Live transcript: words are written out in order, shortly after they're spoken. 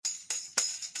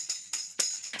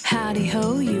Howdy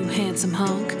ho, you handsome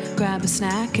hunk. Grab a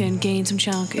snack and gain some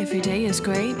chunk. If your day is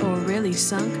great or really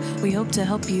sunk, we hope to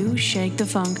help you shake the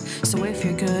funk. So if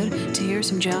you're good to hear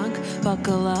some junk,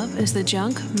 buckle up, it's the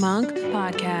Junk Monk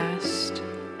Podcast.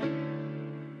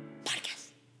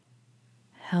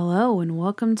 Hello and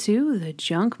welcome to the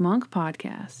Junk Monk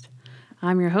Podcast.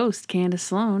 I'm your host, Candace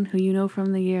Sloan, who you know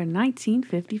from the year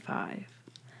 1955.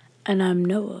 And I'm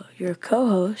Noah, your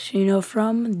co-host, you know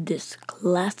from this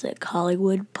classic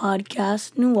Hollywood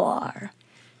podcast noir.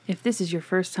 If this is your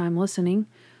first time listening,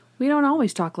 we don't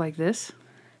always talk like this.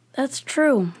 That's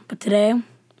true, but today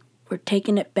we're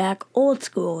taking it back old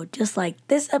school, just like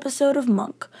this episode of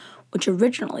Monk, which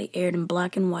originally aired in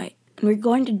black and white. And we're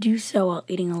going to do so while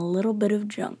eating a little bit of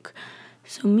junk.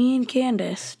 So me and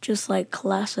Candace, just like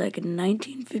classic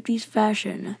 1950s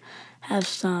fashion, have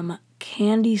some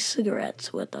candy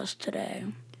cigarettes with us today.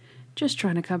 Just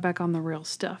trying to cut back on the real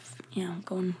stuff. Yeah,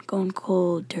 going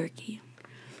cold turkey.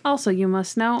 Also, you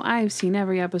must know, I've seen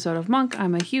every episode of Monk.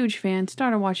 I'm a huge fan.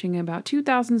 Started watching it about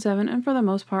 2007 and for the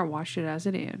most part watched it as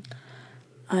it aired.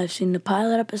 I've seen the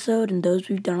pilot episode and those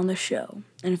we've done on the show,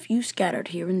 and a few scattered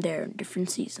here and there in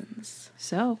different seasons.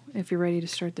 So, if you're ready to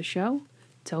start the show,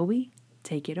 Toby,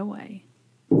 take it away.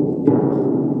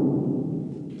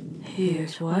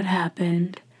 Here's what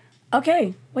happened.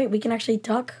 Okay, wait, we can actually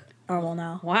talk normal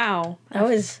now. Wow. That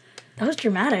was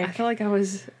dramatic. I feel like I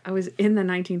was in the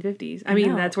 1950s. I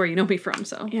mean, that's where you know me from,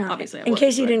 so obviously I in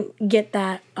case you didn't get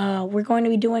that, we're going to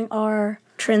be doing our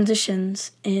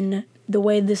transitions in the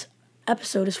way this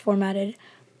episode is formatted.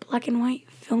 Black and white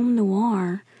film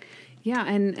noir. Yeah,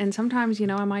 and sometimes,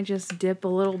 I might just dip a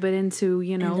little bit into,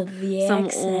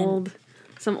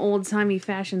 some old-timey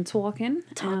fashion talking.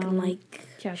 Talking like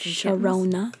Captain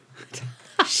Sharona.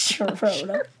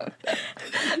 Sharona.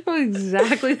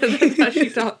 Exactly the thing that she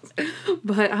talks.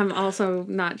 But I'm also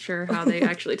not sure how they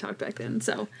actually talked back then.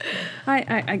 So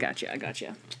I got you.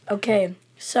 Okay,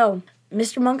 so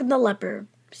Mr. Monk and the Leper,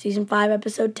 Season 5,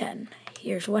 Episode 10.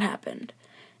 Here's what happened.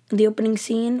 In the opening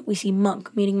scene, we see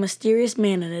Monk meeting a mysterious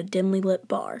man in a dimly lit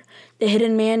bar. The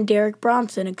hidden man, Derek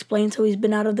Bronson, explains how he's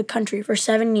been out of the country for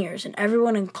 7 years, and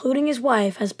everyone, including his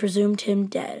wife, has presumed him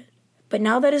dead. But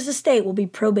now that his estate will be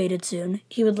probated soon,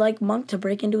 he would like Monk to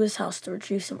break into his house to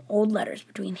retrieve some old letters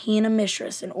between he and a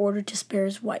mistress in order to spare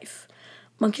his wife.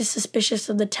 Monk is suspicious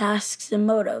of the tasks and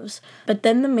motives, but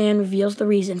then the man reveals the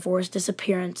reason for his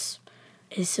disappearance,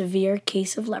 a severe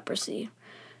case of leprosy.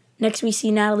 Next, we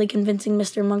see Natalie convincing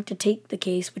Mr. Monk to take the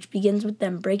case, which begins with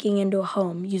them breaking into a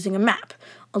home using a map,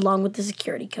 along with the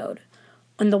security code.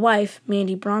 When the wife,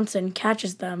 Mandy Bronson,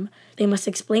 catches them, they must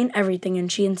explain everything,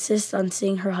 and she insists on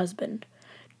seeing her husband.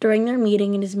 During their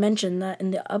meeting, it is mentioned that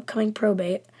in the upcoming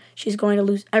probate, she's going to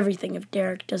lose everything if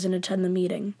Derek doesn't attend the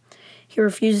meeting. He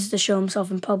refuses to show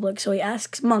himself in public, so he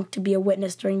asks Monk to be a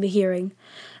witness during the hearing.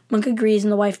 Monk agrees,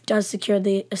 and the wife does secure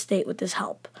the estate with his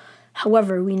help.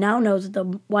 However, we now know that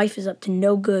the wife is up to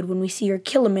no good when we see her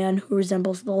kill a man who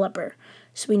resembles the leper,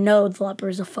 so we know the leper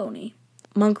is a phony.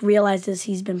 Monk realizes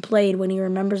he's been played when he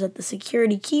remembers that the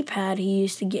security keypad he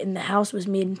used to get in the house was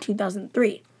made in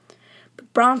 2003.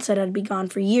 But Bronson had been gone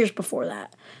for years before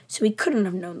that, so he couldn't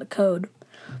have known the code.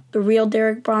 The real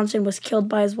Derek Bronson was killed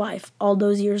by his wife all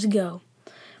those years ago.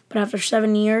 But after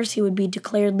 7 years, he would be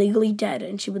declared legally dead,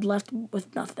 and she would be left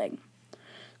with nothing.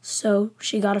 So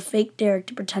she got a fake Derek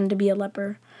to pretend to be a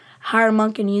leper, hire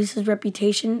Monk and use his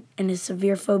reputation and his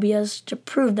severe phobias to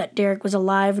prove that Derek was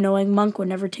alive, knowing Monk would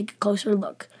never take a closer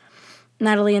look.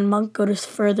 Natalie and Monk go to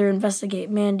further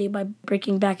investigate Mandy by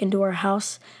breaking back into her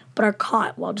house, but are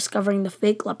caught while discovering the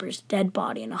fake leper's dead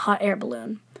body in a hot air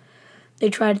balloon. They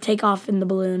try to take off in the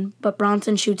balloon, but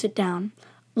Bronson shoots it down.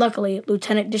 Luckily,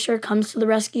 Lieutenant Disher comes to the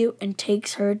rescue and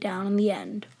takes her down in the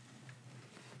end.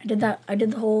 I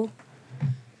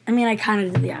kind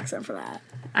of did the accent for that.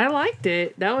 I liked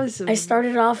it. I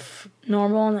started off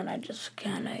normal, and then I just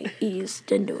kind of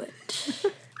eased into it.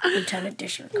 Lieutenant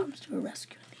Disher comes to a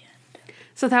rescue in the end.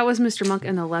 So that was Mr. Monk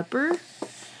and the Leper?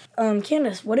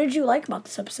 Candace, what did you like about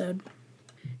this episode?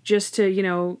 Just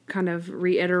to, kind of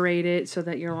reiterate it so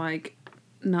that you're,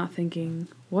 not thinking,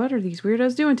 what are these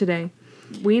weirdos doing today?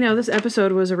 We know this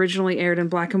episode was originally aired in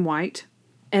black and white.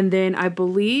 And then I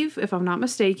believe, if I'm not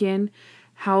mistaken,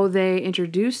 how they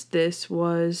introduced this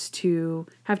was to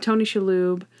have Tony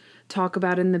Shalhoub talk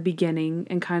about in the beginning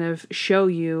and kind of show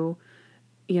you,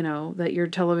 that your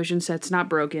television set's not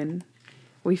broken.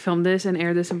 We filmed this and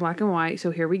aired this in black and white, so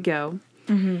here we go.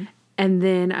 Mm-hmm. And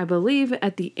then I believe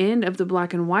at the end of the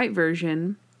black and white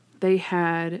version, they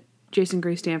had Jason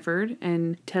Gray Stanford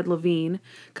and Ted Levine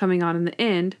coming on in the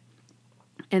end,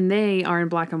 and they are in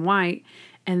black and white,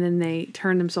 and then they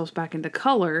turn themselves back into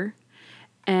color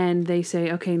And they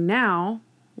say, okay, now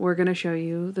we're going to show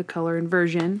you the color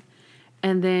inversion.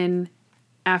 And then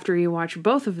after you watch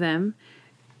both of them,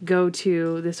 go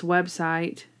to this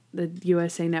website, the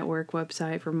USA Network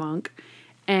website for Monk,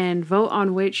 and vote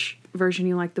on which version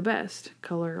you like the best,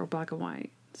 color or black and white.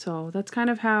 So that's kind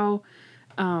of how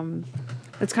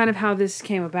this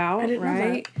came about, didn't know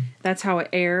right? That's how it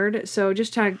aired. So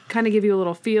just to kind of give you a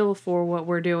little feel for what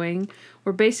we're doing,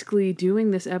 we're basically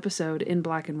doing this episode in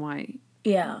black and white.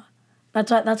 Yeah.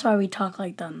 That's why we talk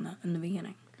like that in the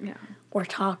beginning. Yeah. We're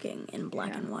talking in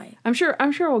black and white. I'm sure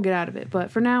we'll get out of it,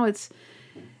 but for now this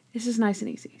is nice and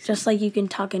easy. Just like you can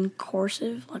talk in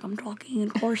cursive, like I'm talking in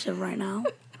cursive right now.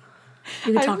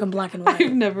 You can talk in black and white.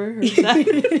 I've never heard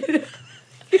that.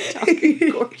 Talking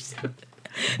in cursive.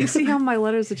 You see how my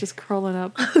letters are just curling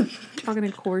up? Talking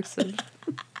in cursive.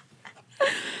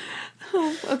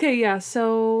 Okay, yeah,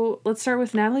 so let's start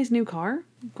with Natalie's new car?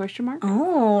 Question mark?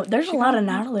 Oh, there's a lot of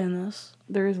Natalie in this.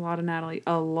 There is a lot of Natalie.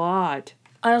 A lot.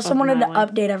 I also wanted Natalie.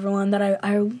 to update everyone that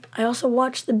I also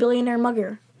watched The Billionaire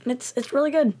Mugger. And it's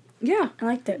really good. Yeah. I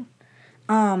liked it.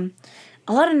 A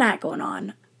lot of Nat going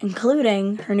on,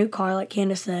 including her new car, like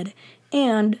Candace said,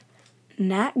 and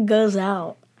Nat goes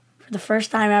out for the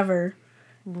first time ever,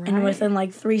 Right. and within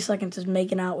like 3 seconds is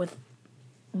making out with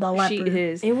the leopard. She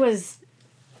is. It was.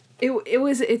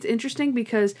 It's interesting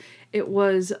because it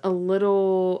was a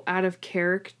little out of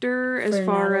character as For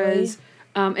far Natalie. as,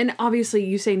 and obviously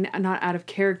you say not out of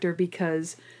character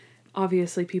because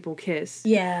obviously people kiss.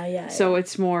 Yeah. So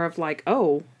it's more of like,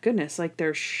 oh goodness, like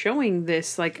they're showing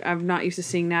this, like I'm not used to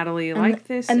seeing Natalie like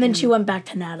this. And then she went back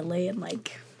to Natalie and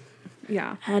like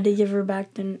yeah, had to give her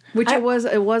back to. it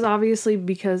was obviously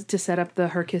because to set up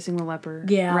her kissing the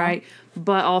leopard. Yeah. Right.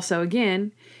 But also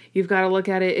again, you've got to look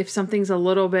at it. If something's a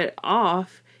little bit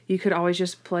off, you could always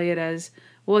just play it as,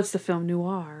 well, it's the film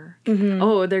noir. Mm-hmm.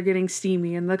 Oh, they're getting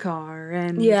steamy in the car,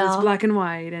 and it's black and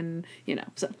white, and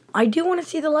so. I do want to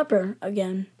see the leopard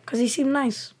again because he seemed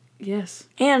nice. Yes.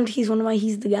 And he's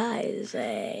the guys.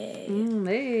 Hey.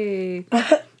 Hey.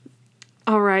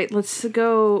 All right, let's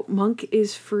go. Monk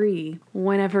is free.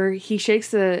 Whenever he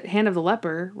shakes the hand of the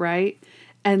leper, right?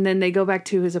 And then they go back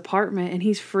to his apartment, and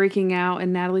he's freaking out,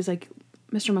 and Natalie's like,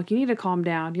 Mr. Monk, you need to calm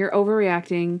down. You're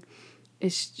overreacting.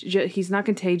 He's not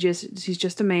contagious. He's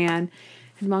just a man.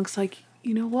 And Monk's like,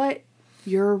 you know what?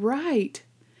 You're right.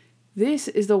 This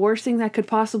is the worst thing that could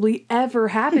possibly ever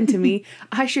happen to me.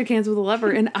 I shook hands with a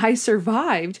leper and I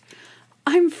survived.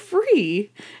 I'm free.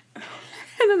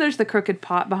 And then there's the crooked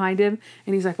pot behind him.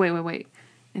 And he's like, wait.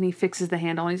 And he fixes the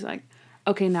handle and he's like,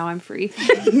 okay, now I'm free.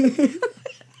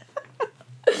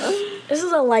 This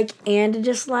is a like and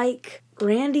dislike.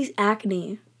 Randy's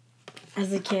acne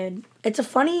as a kid. It's a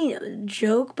funny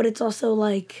joke, but it's also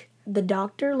like the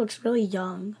doctor looks really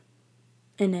young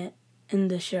in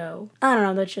the show. I don't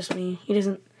know, that's just me. He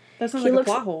doesn't. That's not like a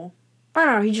plot hole. I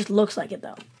don't know, he just looks like it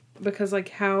though. Because like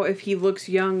how, if he looks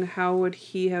young, how would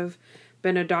he have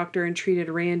been a doctor and treated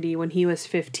Randy when he was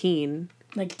 15?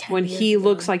 Like 10 when years he ago.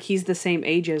 looks like he's the same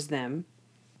age as them.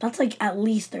 That's like at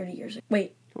least 30 years ago.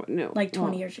 Wait, No. like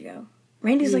 20 years ago.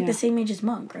 Randy's like the same age as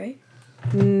Monk, right?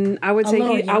 I would say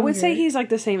younger. he's like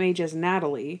the same age as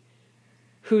Natalie,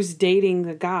 who's dating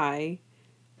the guy.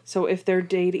 So if they're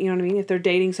dating, you know what I mean? If they're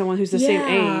dating someone who's the same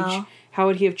age, how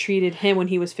would he have treated him when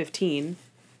he was 15?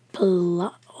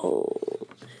 Plot hole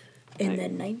in the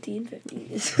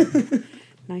 1950s.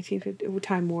 1950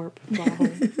 time warp plot hole.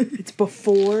 It's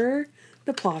before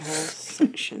the plot hole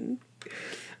section.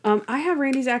 I have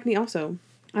Randy's acne also.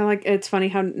 It's funny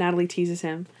how Natalie teases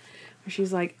him.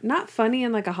 She's like, not funny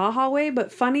in like a ha-ha way,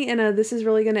 but funny in a this is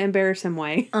really going to embarrass him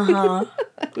way. Uh-huh.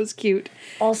 That was cute.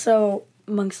 Also,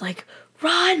 Monk's like,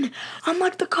 run!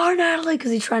 Unlock the car, Natalie!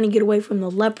 Because he's trying to get away from the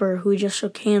leper who he just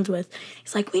shook hands with.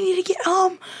 He's like, we need to get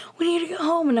home! We need to get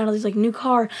home! And Natalie's like, new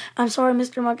car. I'm sorry,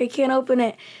 Mr. Monk, I can't open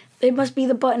it. It must be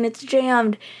the button. It's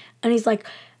jammed. And he's like,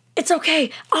 it's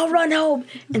okay. I'll run home.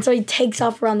 And so he takes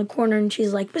off around the corner and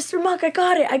she's like, Mr. Monk, I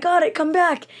got it. Come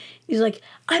back. He's like,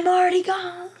 I'm already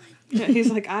gone. Yeah,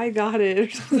 he's like, I got it, or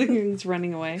something. He's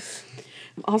running away.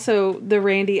 Also, the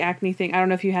Randy acne thing. I don't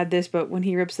know if you had this, but when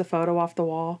he rips the photo off the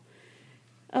wall.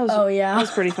 That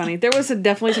was pretty funny. There was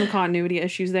definitely some continuity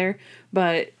issues there,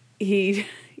 but he's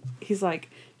like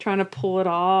trying to pull it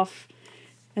off,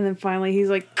 and then finally he's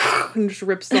like, and just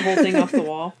rips the whole thing off the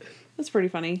wall. That's pretty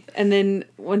funny. And then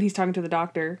when he's talking to the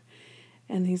doctor,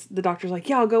 and the doctor's like,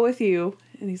 yeah, I'll go with you.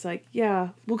 And he's like, yeah,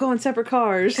 we'll go in separate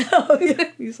cars. Oh, yeah.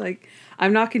 He's like,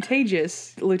 I'm not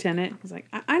contagious, Lieutenant. He's like,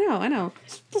 I know.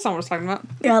 That's not what I was talking about.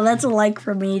 Yeah, that's a like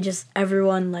for me. Just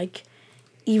everyone, like,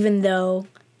 even though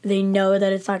they know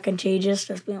that it's not contagious,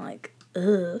 just being like,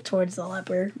 towards the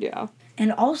leper. Yeah.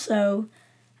 And also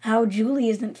how Julie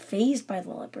isn't fazed by the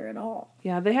leper at all.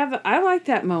 Yeah, I like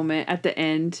that moment at the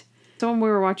end. Someone we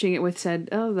were watching it with said,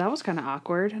 "Oh, that was kind of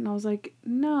awkward." And I was like,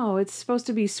 "No, it's supposed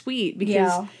to be sweet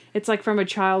because it's like from a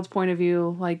child's point of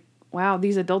view, like, wow,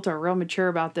 these adults are real mature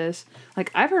about this.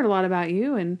 Like, I've heard a lot about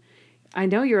you and I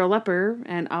know you're a leper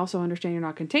and I also understand you're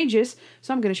not contagious,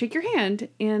 so I'm going to shake your hand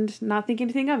and not think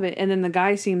anything of it." And then the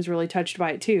guy seems really touched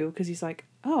by it too because he's like,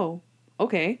 "Oh,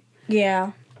 okay."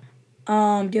 Yeah.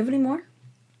 Do you have any more?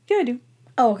 Yeah, I do.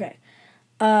 Oh, okay.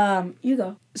 You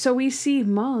go. So we see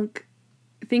Monk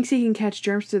thinks he can catch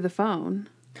germs through the phone.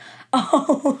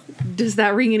 Oh. Does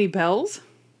that ring any bells?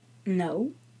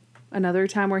 No. Another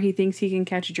time where he thinks he can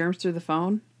catch germs through the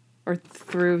phone or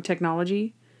through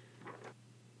technology.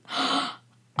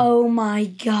 Oh my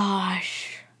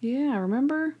gosh. Yeah,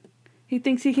 remember? He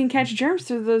thinks he can catch germs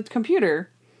through the computer.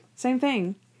 Same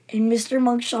thing. And Mr.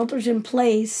 Monk shelters in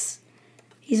place.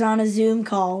 He's on a Zoom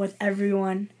call with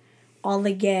everyone, all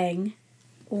the gang.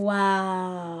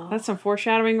 Wow. That's some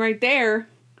foreshadowing right there.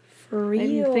 For real. I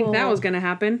didn't think that was going to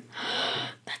happen.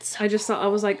 That's so I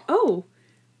was like, "Oh,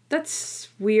 that's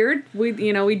weird."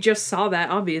 We just saw that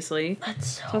obviously. That's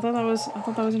so So I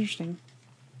thought that was interesting.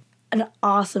 an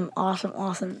awesome.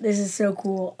 This is so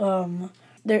cool.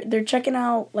 They're checking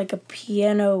out like a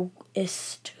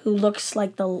pianist who looks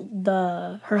like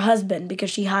her husband because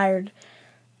she hired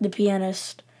the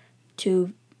pianist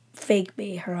to fake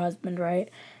be her husband, right?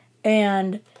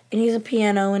 And he's a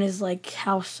piano in his like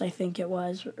house, I think it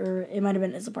was, or it might have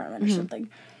been his apartment or something.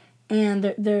 And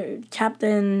the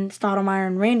Captain Stottlemyre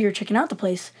and Randy are checking out the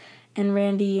place, and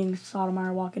Randy and Stottlemyre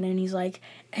are walking in. He's like,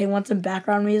 "Hey, want some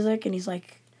background music?" And he's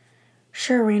like,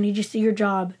 "Sure, Randy, just do your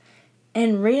job."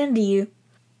 And Randy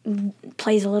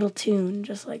plays a little tune,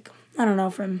 just like, I don't know,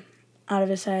 from out of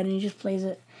his head, and he just plays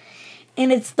it.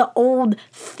 And it's the old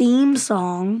theme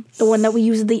song, the one that we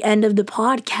use at the end of the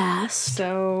podcast.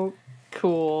 So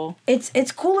cool. It's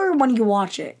cooler when you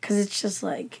watch it, because it's just,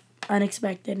 like,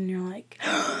 unexpected, and you're like,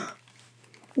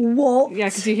 what? Yeah,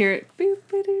 because you hear it. Boop,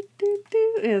 ba-doo, doo,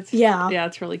 doo. Yeah,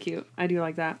 it's really cute. I do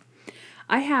like that.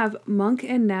 I have Monk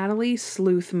and Natalie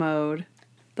sleuth mode.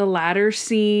 The ladder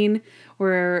scene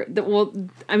where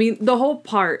the whole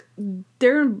part,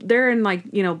 they're in like,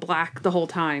 black the whole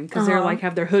time because they're like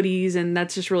have their hoodies, and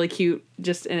that's just really cute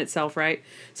just in itself, right?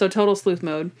 So total sleuth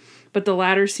mode. But the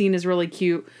ladder scene is really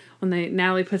cute when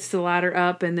Natalie puts the ladder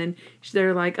up, and then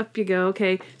they're like, "Up you go,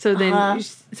 okay." So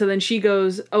then she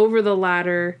goes over the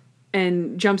ladder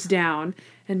and jumps down,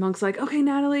 and Monk's like, "Okay,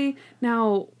 Natalie,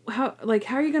 now how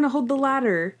are you gonna hold the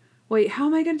ladder? Wait, how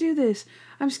am I gonna do this?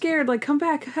 I'm scared, like, come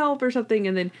back, help," or something.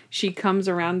 And then she comes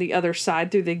around the other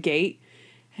side through the gate,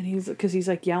 and he's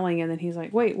like yelling, and then he's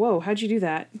like, "Wait, whoa, how'd you do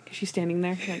that?" She's standing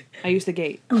there. She's like, "I used the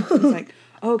gate." He's like,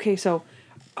 oh, "Okay, so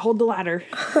hold the ladder."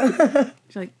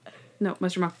 She's like, "No,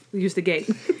 Mr. Monk, use the gate."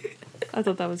 I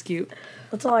thought that was cute.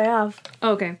 That's all I have.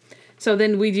 Okay, so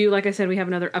then we do, like I said, we have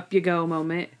another up you go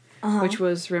moment, which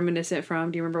was reminiscent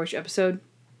from, do you remember which episode?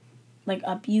 Like,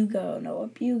 up you go, no,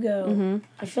 up you go. Mm-hmm.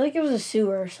 I feel like it was a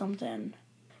sewer or something.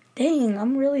 Dang,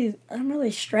 I'm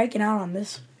really striking out on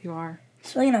this. You are.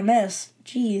 Swing and a miss.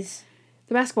 Jeez.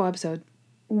 The basketball episode.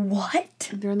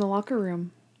 What? They're in the locker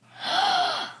room.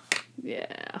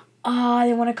 Yeah. Oh,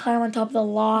 they want to climb on top of the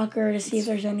locker to see if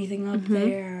there's anything up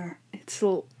there. It's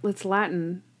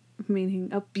Latin,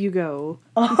 meaning up you go.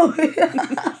 Oh,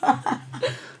 yeah.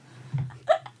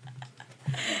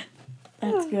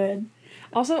 That's good.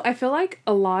 Also, I feel like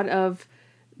a lot of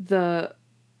the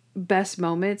best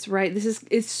moments, right?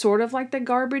 It's sort of like the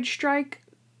garbage strike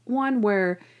one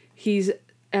where he's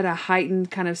at a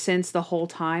heightened kind of sense the whole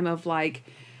time of like,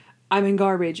 I'm in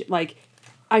garbage. Like,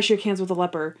 I shook hands with a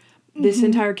leper. This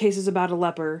entire case is about a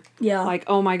leper. Yeah. Like,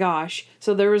 oh my gosh.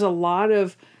 So there was a lot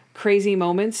of crazy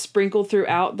moments sprinkled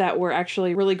throughout that were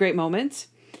actually really great moments.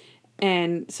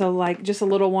 And so like just a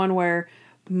little one where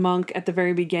Monk at the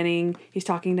very beginning, he's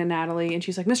talking to Natalie and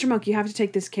she's like, "Mr. Monk, you have to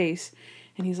take this case."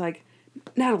 And he's like,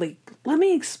 "Natalie, let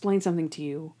me explain something to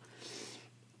you."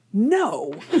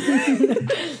 No.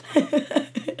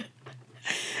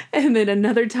 And then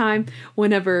another time,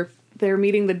 whenever they're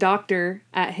meeting the doctor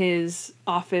at his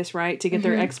office, right, to get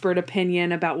their expert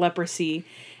opinion about leprosy.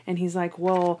 And he's like,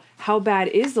 "Well, how bad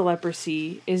is the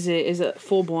leprosy? Is it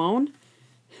full blown?"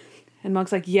 And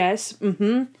Monk's like, "Yes.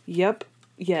 Yep.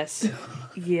 Yes.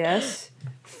 Yes.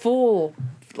 Full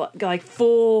blown.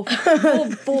 Full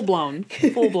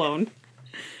blown."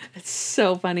 It's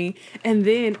so funny. And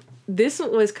then this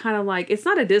was kind of like, it's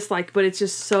not a dislike, but it's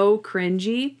just so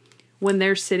cringy when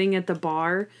they're sitting at the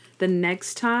bar the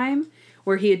next time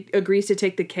where he agrees to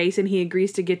take the case and he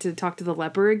agrees to get to talk to the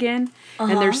leper again.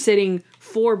 And they're sitting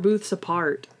 4 booths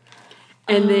apart.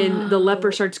 And then the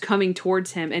leper starts coming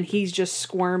towards him and he's just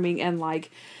squirming and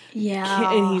like,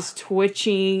 and he's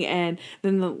twitching, and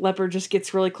then the leper just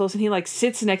gets really close and he like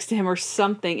sits next to him or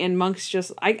something, and Monk's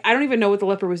just, I don't even know what the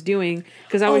leper was doing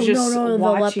because I was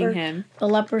watching him. The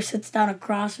leper sits down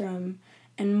across from him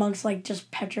and Monk's like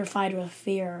just petrified with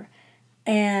fear.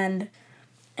 And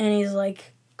he's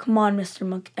like, come on, Mr.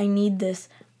 Monk, I need this.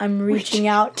 I'm reaching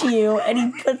out to you. And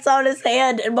he puts out his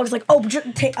hand and Monk's like, oh,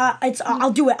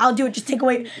 I'll do it. Just take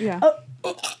away. Yeah.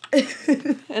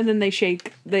 And then they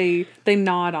shake. They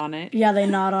nod on it. Yeah, they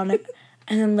nod on it.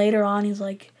 And then later on, he's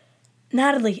like,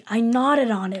 Natalie, I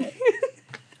nodded on it.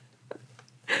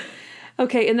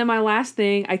 Okay, and then my last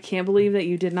thing, I can't believe that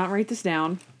you did not write this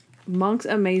down. Monk's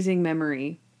amazing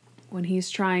memory when he's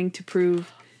trying to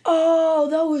prove... Oh,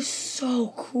 that was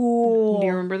so cool. Do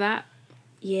you remember that?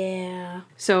 Yeah.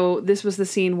 So this was the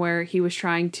scene where he was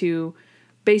trying to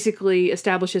basically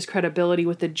establish his credibility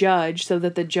with the judge so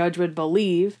that the judge would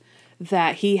believe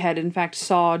that he had in fact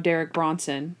saw Derek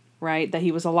Bronson, right? That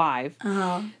he was alive.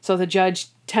 Uh-huh. So the judge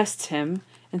tests him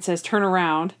and says, turn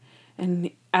around, and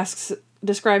asks,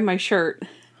 describe my shirt.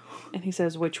 And he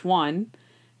says, which one?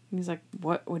 And he's like,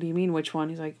 what do you mean, which one?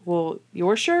 He's like, well,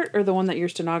 your shirt or the one that your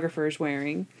stenographer is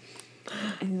wearing?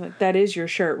 And he's like, that is your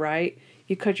shirt, right?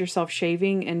 You cut yourself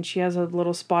shaving and she has a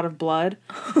little spot of blood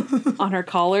on her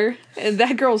collar. And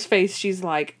that girl's face, she's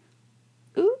like,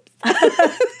 oops.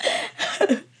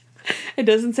 It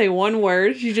doesn't say one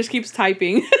word. She just keeps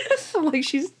typing. I'm like,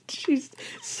 she's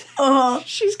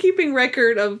keeping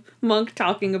record of Monk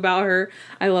talking about her.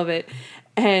 I love it.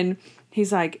 And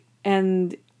he's like,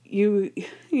 and you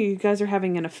guys are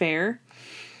having an affair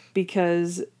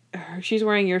because she's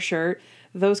wearing your shirt.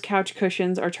 Those couch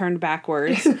cushions are turned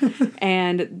backwards.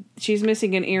 And she's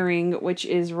missing an earring, which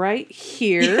is right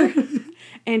here.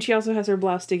 And she also has her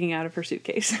blouse sticking out of her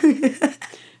suitcase. And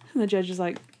the judge is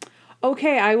like,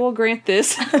 okay, I will grant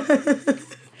this.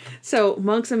 So,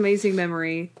 Monk's amazing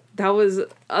memory. I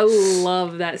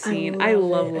love that scene. I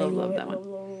love that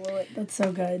one. Love it. That's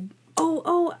so good.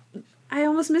 Oh, I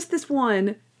almost missed this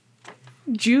one.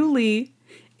 Julie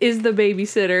is the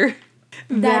babysitter.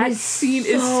 That scene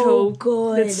is so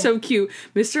good. That's so cute.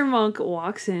 Mr. Monk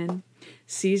walks in,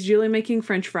 sees Julie making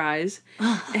French fries,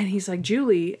 and he's like,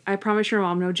 Julie, I promise your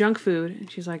mom no junk food.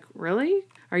 And she's like, really?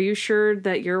 Are you sure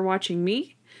that you're watching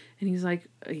me? And he's like,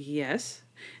 yes.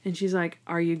 And she's like,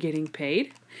 are you getting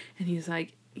paid? And he's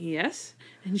like, yes.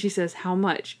 And she says, how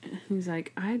much? And he's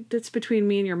like, that's between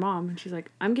me and your mom. And she's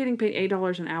like, I'm getting paid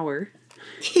 $8 an hour.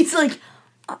 He's like,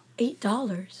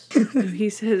 $8? He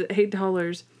says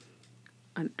 $8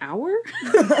 an hour?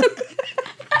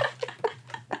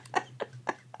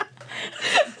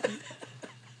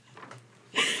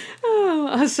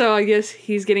 So I guess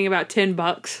he's getting about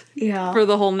 $10 for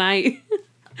the whole night.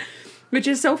 Which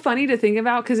is so funny to think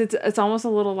about because it's almost a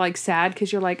little like sad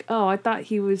because you're like, oh, I thought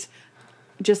he was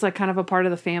just like kind of a part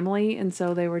of the family, and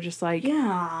so they were just like, he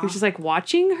was just like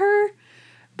watching her.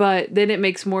 But then it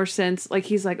makes more sense. Like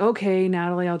he's like, okay,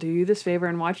 Natalie, I'll do you this favor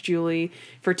and watch Julie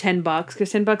for $10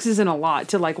 because $10 isn't a lot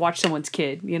to like watch someone's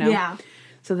kid, you know? Yeah.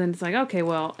 So then it's like, okay,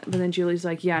 well, but then Julie's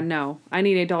like, yeah, no, I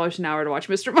need $8 an hour to watch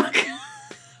Mr. Monk.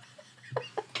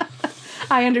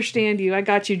 I understand you. I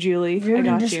got you, Julie. Rude I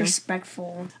got and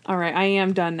disrespectful. You. All right, I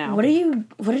am done now. What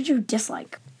did you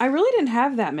dislike? I really didn't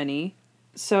have that many.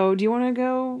 So do you want to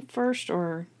go first,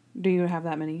 or do you have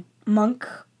that many? Monk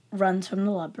runs from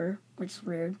the leper, which is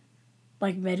weird.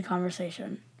 Like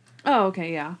mid-conversation. Oh,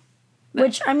 okay, yeah.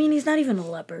 Which, I mean, he's not even a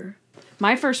leper.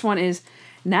 My first one is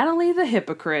Natalie the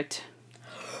hypocrite.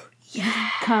 Yeah.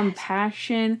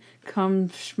 Compassion, come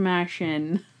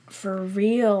smashing. For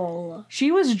real.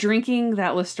 She was drinking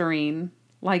that Listerine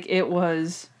like it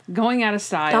was going out of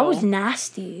style. That was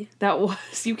nasty.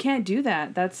 You can't do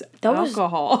that. That's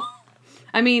alcohol.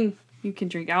 I mean, you can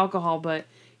drink alcohol, but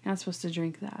you're not supposed to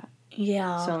drink that.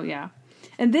 Yeah. So, yeah.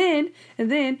 And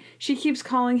then she keeps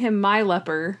calling him my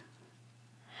leper.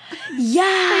 Yeah.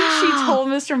 Like she told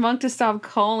Mr. Monk to stop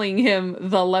calling him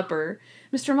the leper.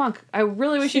 Mr. Monk, I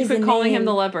really wish you'd quit calling him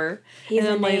the leper. He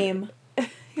has a name.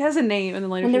 He has a name, and then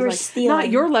later she's like, stealing. Not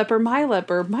your leper, my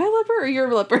leper. My leper or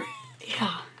your leper?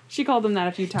 Yeah. She called him that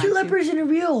a few times. Your leper isn't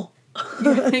real.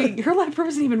 Your leper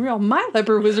wasn't even real. My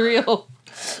leper was real.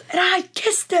 And I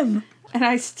kissed him. And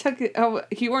I stuck it. Oh,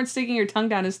 you weren't sticking your tongue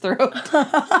down his throat.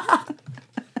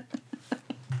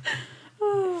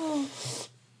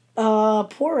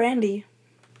 Poor Randy.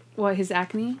 What, his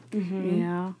acne? Mm-hmm.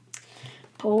 Yeah.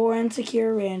 Poor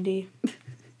insecure Randy.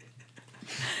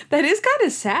 That is kind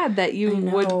of sad that you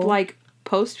would, like,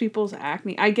 post people's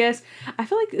acne? I guess I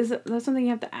feel like that's something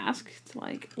you have to ask. It's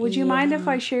like, would you mind if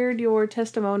I shared your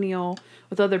testimonial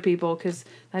with other people? Because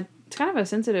that's kind of a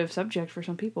sensitive subject for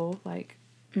some people. Like,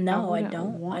 no, I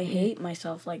don't. I hate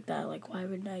myself like that. Like, why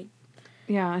would I?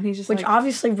 Yeah, and he's just which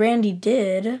obviously Randy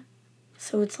did.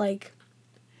 So it's like,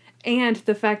 and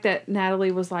the fact that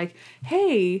Natalie was like,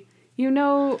 "Hey, you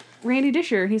know Randy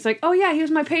Disher?" And he's like, "Oh yeah, he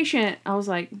was my patient." I was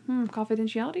like,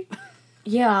 confidentiality?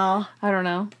 Yeah. I don't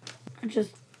know.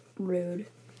 Just rude.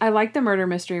 I like the murder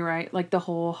mystery, right? Like the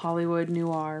whole Hollywood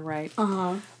noir, right?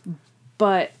 Uh-huh.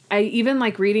 But I even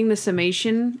like reading the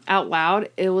summation out loud,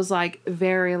 it was like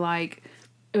very like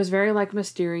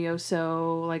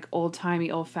Mysterioso, like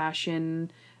old-timey,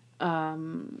 old-fashioned.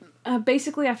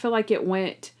 Basically I feel like it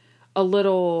went a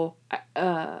little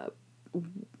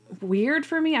weird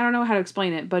for me. I don't know how to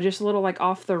explain it, but just a little like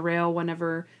off the rail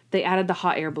whenever they added the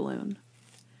hot air balloon.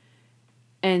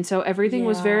 And so everything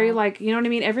was very like, you know what I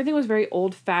mean? Everything was very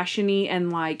old-fashioned-y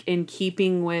and like in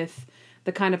keeping with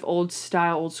the kind of old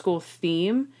style, old school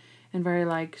theme and very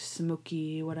like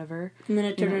smoky, whatever. And then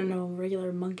it turned into a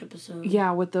regular Monk episode.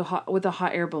 Yeah, with the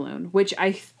hot air balloon, which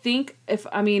I think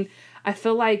I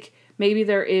feel like maybe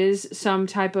there is some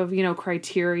type of,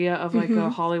 criteria of like a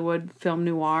Hollywood film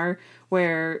noir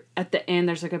where at the end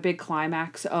there's like a big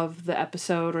climax of the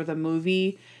episode or the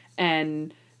movie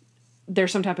and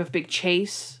there's some type of big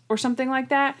chase or something like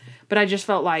that. But I just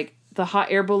felt like the hot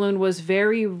air balloon was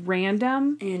very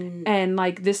random. And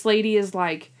like this lady is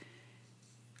like,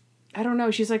 I don't know,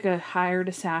 she's like a hired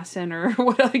assassin or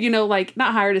what, like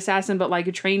not hired assassin, but like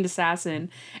a trained assassin.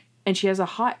 And she has a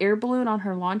hot air balloon on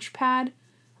her launch pad.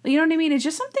 You know what I mean? It's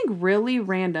just something really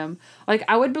random. Like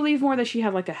I would believe more that she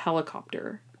had like a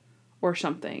helicopter or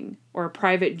something or a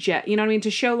private jet. You know what I mean?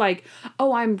 To show like,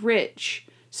 oh, I'm rich.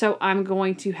 So I'm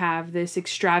going to have this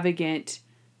extravagant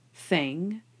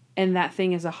thing, and that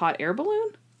thing is a hot air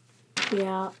balloon?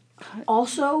 Yeah.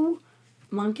 Also,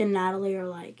 Monk and Natalie are,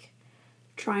 like,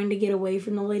 trying to get away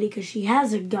from the lady because she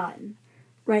has a gun,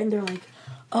 right? And they're like,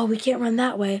 oh, we can't run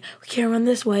that way. We can't run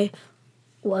this way.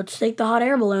 Let's take the hot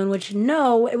air balloon, which,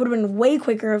 no, it would have been way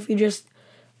quicker if you just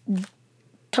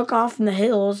took off in the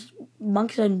hills.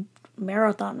 Monk's a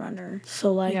marathon runner,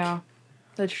 so, like... Yeah,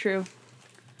 that's true.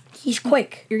 He's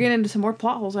quick. You're getting into some more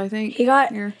plot holes, I think. He got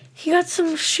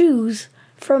some shoes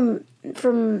from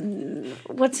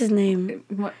what's his name?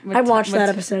 I watched that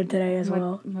episode today as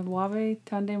well. Tande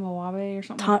Mawabe or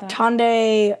something like that.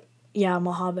 Tande, yeah,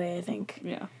 Mojave, I think.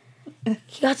 Yeah.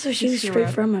 He got some shoes straight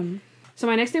from him. So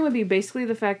my next thing would be basically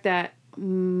the fact that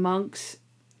Monk's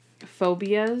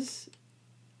phobias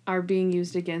are being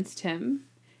used against him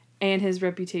and his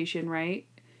reputation, right?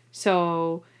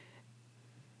 So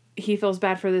he feels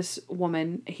bad for this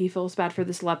woman. He feels bad for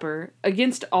this leper.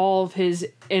 Against all of his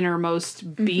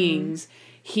innermost beings,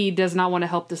 he does not want to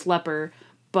help this leper.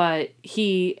 But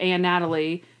he and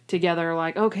Natalie together are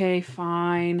like, okay,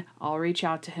 fine, I'll reach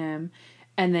out to him.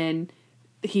 And then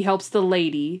he helps the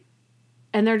lady.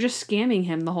 And they're just scamming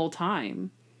him the whole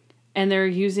time. And they're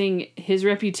using his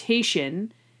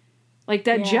reputation. Like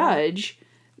that judge.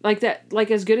 Like that,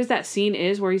 like as good as that scene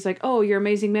is where he's like, oh, your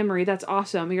amazing memory, that's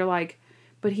awesome. You're like,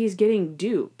 but he's getting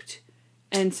duped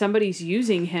and somebody's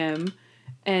using him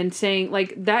and saying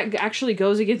like that actually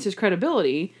goes against his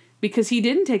credibility because he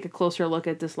didn't take a closer look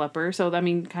at this leper. So, I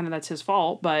mean, kind of that's his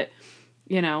fault, but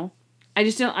I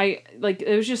just don't,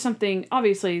 it was just something,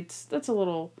 obviously that's a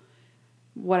little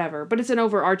whatever, but it's an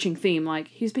overarching theme. Like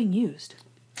he's being used.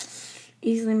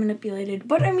 Easily manipulated.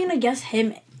 But I mean, I guess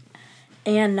him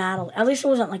and Natalie, at least it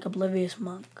wasn't like oblivious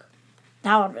Monk.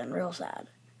 That would have been real sad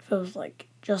if it was like,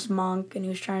 just Monk, and he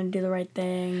was trying to do the right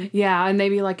thing. Yeah, and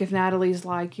maybe, like, if Natalie's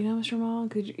like, Mr.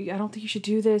 Monk, I don't think you should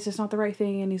do this. It's not the right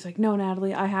thing. And he's like, no,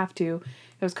 Natalie, I have to.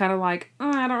 It was kind of like,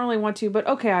 I don't really want to, but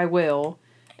okay, I will.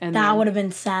 And that would have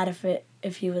been sad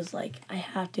if he was like, I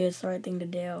have to. It's the right thing to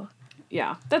do.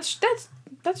 Yeah, that's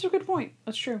a good point.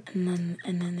 That's true. And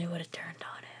then they would have turned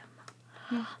on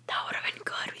him. Yeah. That would have been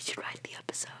good. We should write the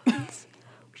episodes.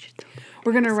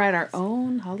 We're going to write our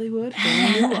own Hollywood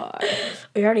film noir.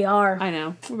 We already are. I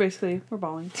know. We're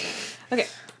balling. Okay.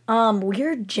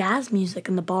 Weird jazz music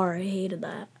in the bar. I hated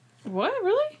that. What?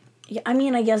 Really? Yeah, I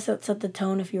mean, I guess that set the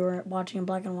tone if you were watching in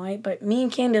black and white, but me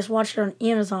and Candace watched it on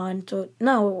Amazon, so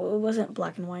no, it wasn't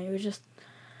black and white. It was just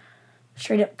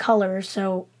straight up color,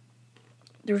 so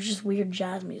there was just weird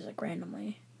jazz music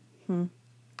randomly.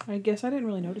 I guess I didn't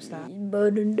really notice that. Well,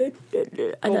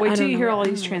 wait till you hear all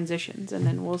these transitions, and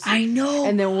then we'll see. I know.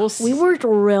 And then we'll see. We worked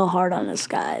real hard on this,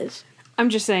 guys. I'm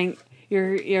just saying,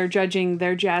 you're judging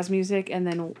their jazz music, and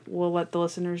then we'll let the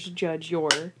listeners judge your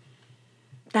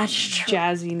That's true.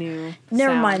 jazzy new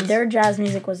Never mind. sounds. Their jazz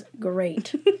music was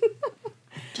great.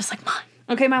 Just like mine.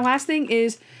 Okay, my last thing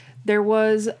is there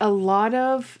was a lot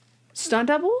of stunt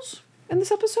doubles in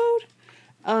this episode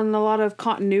and a lot of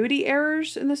continuity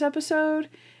errors in this episode.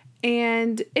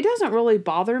 And it doesn't really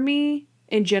bother me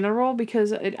in general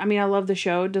because, I love the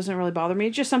show. It doesn't really bother me.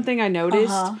 It's just something I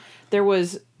noticed. There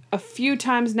was a few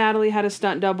times Natalie had a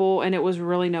stunt double and it was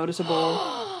really noticeable.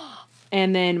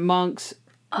 And then Monks,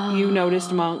 you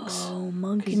noticed Monks. Oh,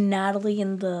 Monk and Natalie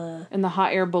in the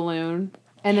hot air balloon.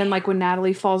 And then, like, when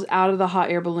Natalie falls out of the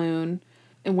hot air balloon,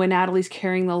 and when Natalie's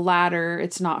carrying the ladder,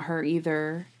 it's not her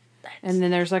either. And then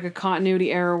there's, like, a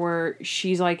continuity error where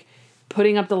she's, like,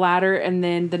 putting up the ladder, and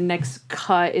then the next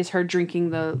cut is her drinking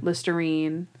the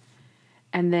Listerine.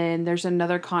 And then there's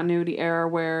another continuity error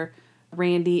where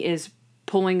Randy is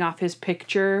pulling off his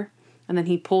picture, and then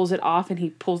he pulls it off, and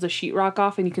he pulls the sheetrock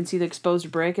off, and you can see the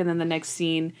exposed brick, and then the next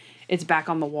scene, it's back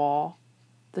on the wall.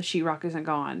 The sheetrock isn't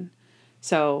gone.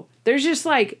 So there's just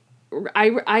like,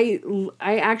 I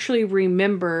actually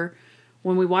remember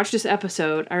when we watched this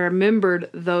episode, I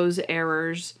remembered those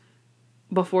errors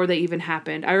before they even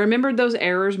happened. I remembered those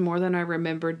errors more than I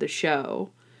remembered the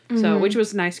show. So, which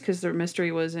was nice because the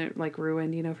mystery wasn't like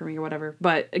ruined, for me or whatever.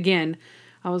 But again,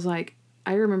 I was like,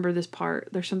 I remember this part.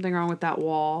 There's something wrong with that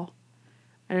wall.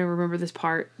 I didn't remember this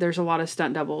part. There's a lot of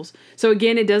stunt doubles. So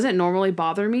again, it doesn't normally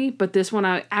bother me, but this one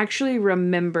I actually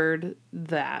remembered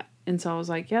that. And so I was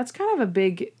like, yeah, it's kind of a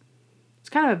big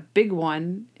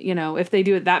one, if they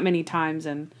do it that many times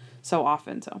and so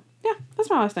often. So yeah,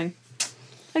 that's my last thing.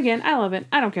 Again, I love it.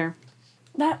 I don't care.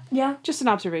 Yeah. Just an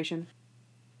observation.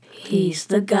 He's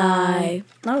the guy.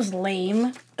 That was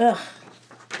lame. Ugh.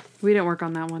 We didn't work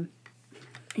on that one.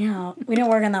 Yeah, we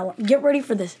didn't work on that one. Get ready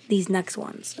for these next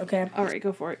ones, okay? All right,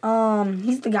 go for it.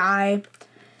 He's the guy.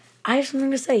 I have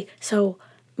something to say. So,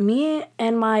 me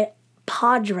and my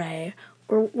padre,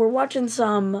 we're watching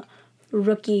some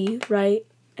Rookie, right?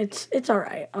 It's all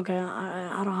right, okay?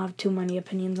 I don't have too many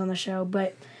opinions on the show,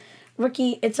 but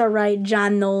Rookie, it's all right.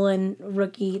 John Nolan,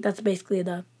 Rookie, that's basically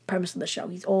the premise of the show.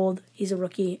 He's old, he's a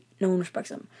rookie, no one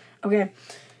respects him. Okay?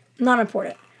 Not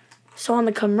important. So on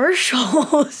the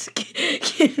commercials,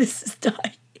 this is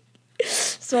dying.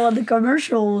 So on the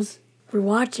commercials, we're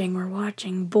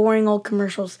watching boring old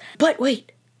commercials. But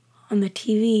wait, on the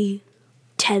TV,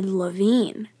 Ted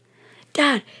Levine.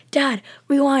 Dad,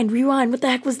 rewind, what the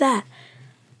heck was that?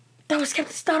 That was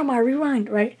Captain Stoudemire, rewind,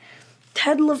 right?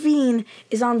 Ted Levine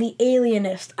is on The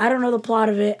Alienist. I don't know the plot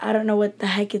of it. I don't know what the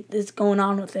heck is going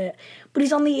on with it. But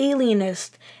he's on The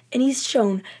Alienist, and he's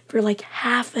shown for like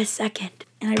half a second.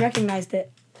 And I recognized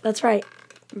it. That's right.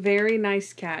 Very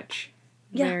nice catch.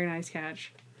 Yeah. Very nice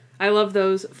catch. I love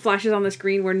those flashes on the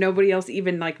screen where nobody else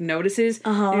even like notices.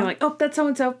 And you're like, oh, that's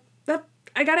so-and-so. Oh,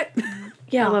 I got it.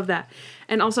 Yeah. I love that.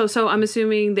 And also, so I'm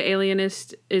assuming The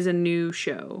Alienist is a new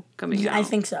show coming out. I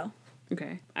think so.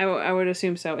 Okay. I would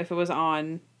assume so if it was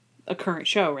on a current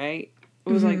show, right? It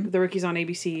was like The Rookie's on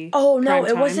ABC. Oh, no,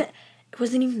 it Primetime.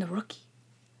 wasn't even The Rookie.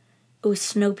 It was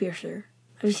Snowpiercer.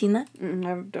 Have you seen that?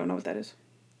 I don't know what that is.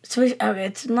 So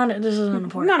it's not. This isn't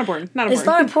important. Not important. It's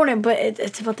not important, but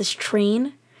it's about this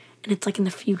train, and it's like in the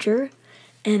future,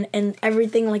 and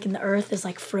everything like in the Earth is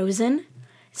like frozen,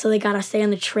 so they gotta stay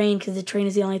on the train because the train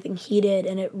is the only thing heated,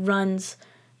 and it runs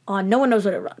on. No one knows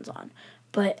what it runs on,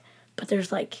 but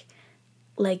there's like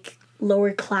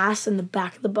lower class in the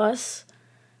back of the bus.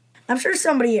 I'm sure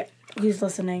somebody who's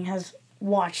listening has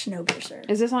watched Snowpiercer.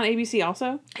 Is this on ABC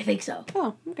also? I think so.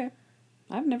 Oh, okay.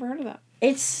 I've never heard of that.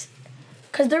 It's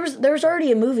because there was already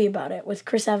a movie about it with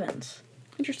Chris Evans.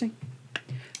 Interesting.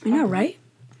 I know, right?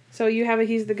 So you have a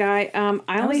He's the Guy.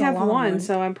 I only was a have long one, one.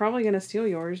 so I'm probably going to steal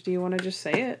yours. Do you want to just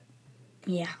say it?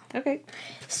 Yeah. Okay.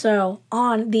 So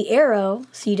on the Arrow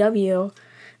CW,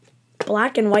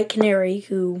 Black and White Canary,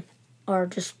 who are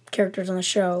just characters on the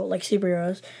show, like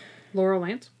superheroes, Laurel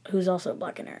Lance. who's also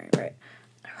Black Canary, right?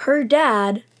 Her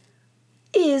dad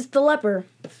is the leper.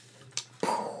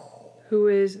 Who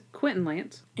is Quentin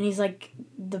Lance. And he's like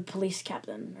the police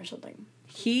captain or something.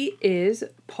 He is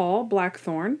Paul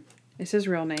Blackthorne. It's his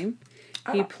real name.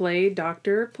 He played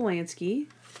Dr. Polanski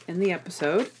in the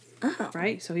episode. Oh.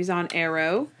 Right? So he's on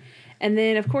Arrow. And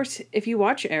then, of course, if you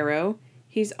watch Arrow,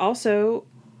 he's also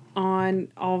on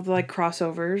all of the, like,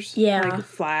 crossovers. Yeah. Like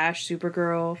Flash,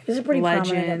 Supergirl, He's a pretty Legends.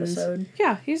 prominent episode.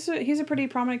 Yeah, he's a pretty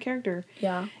prominent character.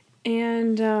 Yeah.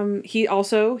 And he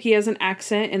has an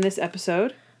accent in this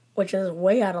episode. Which is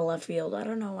way out of left field. I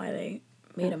don't know why they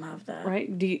made him have that. Right?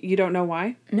 You don't know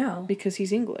why? No. Because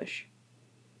he's English.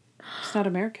 He's not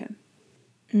American.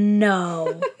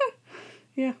 No.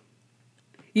 Yeah.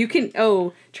 You can.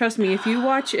 Oh, trust me. If you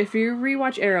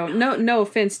rewatch Arrow, no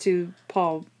offense to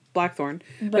Paul Blackthorne,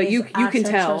 but you can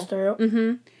tell.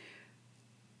 Mm-hmm.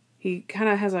 He kind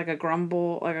of has like a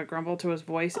grumble to his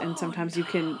voice, and sometimes it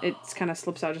kind of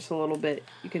slips out just a little bit.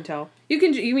 You can tell. You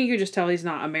can just tell he's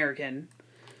not American,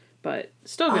 but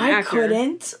still a good actor. I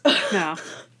couldn't. No.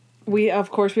 We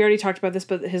already talked about this,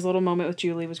 but his little moment with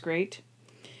Julie was great.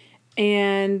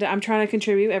 And I'm trying to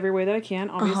contribute every way that I can,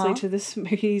 obviously, to this.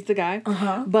 He's the guy.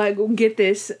 But get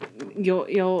this,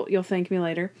 you'll thank me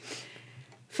later.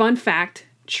 Fun fact,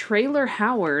 Trailer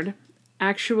Howard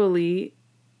actually,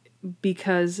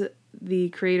 because the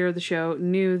creator of the show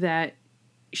knew that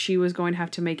she was going to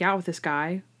have to make out with this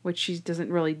guy, which she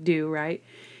doesn't really do, right?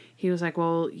 He was like,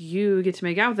 well, you get to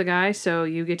make out with the guy, so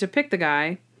you get to pick the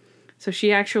guy. So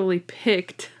she actually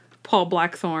picked Paul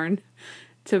Blackthorne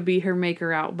to be her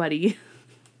make-her-out buddy.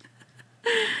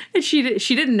 And she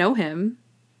didn't know him,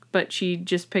 but she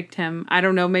just picked him. I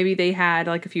don't know, maybe they had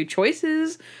like a few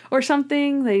choices or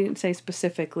something. They didn't say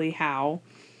specifically how,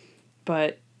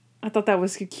 but I thought that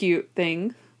was a cute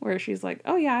thing where she's like,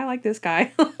 oh yeah, I like this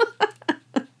guy.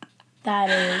 That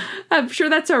is. I'm sure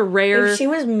that's a rare if she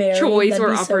was married, choice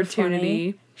or so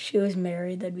opportunity. Funny. She was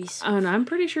married, that'd be so And I'm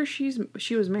pretty sure she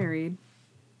was married.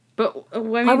 But I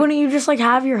mean, why wouldn't you just like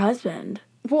have your husband?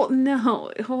 Well,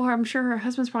 no. Well, I'm sure her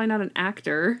husband's probably not an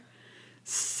actor.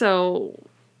 So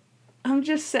I'm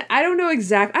just saying, I don't know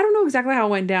exactly how it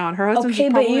went down. Her husband's okay,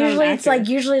 probably but not an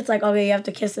usually it's like okay, you have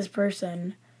to kiss this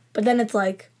person, but then it's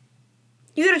like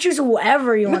you gotta choose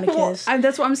whoever you want to kiss.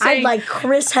 That's what I'm saying. I'd like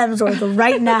Chris Hemsworth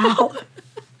right now.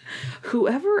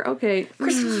 Whoever, okay.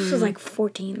 Chris Hemsworth was like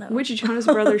 14 though. Which Jonas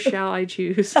Brothers shall I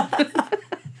choose?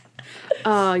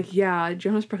 Yeah,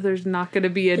 Jonas Brothers not gonna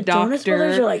be a doctor. Jonas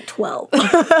Brothers are like 12.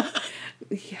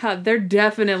 Yeah, they're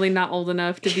definitely not old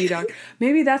enough to be doctor.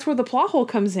 Maybe that's where the plot hole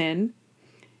comes in.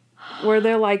 Where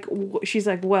they're like, she's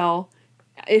like, well,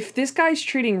 if this guy's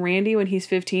treating Randy when he's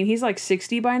 15, he's like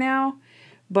 60 by now.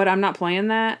 But I'm not playing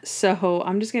that, so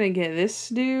I'm just gonna get this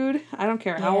dude. I don't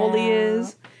care how old he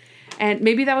is. And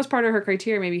maybe that was part of her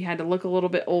criteria. Maybe he had to look a little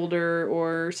bit older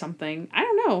or something. I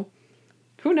don't know.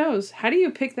 Who knows? How do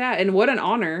you pick that? And what an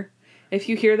honor. If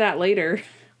you hear that later,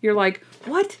 you're like,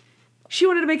 what? She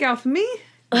wanted to make out with me?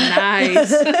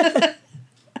 Nice.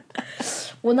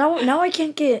 Well, now I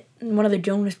can't get one of the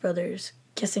Jonas Brothers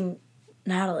kissing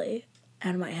Natalie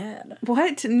out of my head.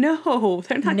 What? No,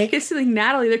 they're not kissing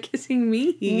Natalie. They're kissing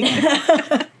me.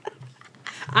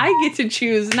 I get to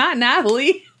choose, not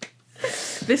Natalie.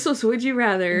 This was Would You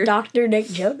Rather. Dr. Nick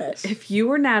Jonas. If you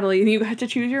were Natalie and you had to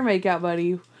choose your makeout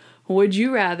buddy, would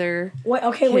you rather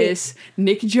kiss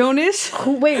Nick Jonas,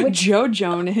 Joe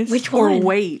Jonas, which one? Or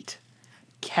wait,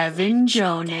 Kevin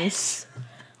Jonas?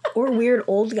 Or weird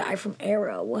old guy from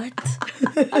Arrow. What?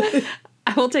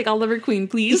 I will take Oliver Queen,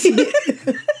 please.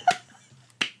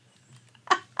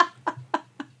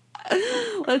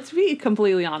 Let's be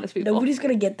completely honest, people. Nobody's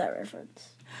going to get that reference.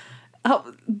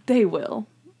 Oh, they will.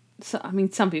 So, I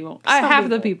mean, some people. Half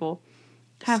the people.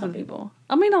 Half the people.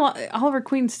 I mean, Oliver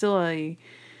Queen's still a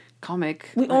comic.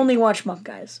 We only watch Monk,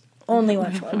 guys. Only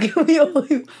watch Monk. We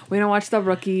don't watch The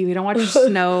Rookie. We don't watch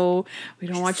Snow. We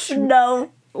don't watch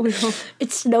Snow.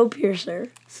 It's Snowpiercer.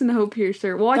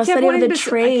 Snowpiercer. Well, I kept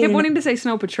wanting to say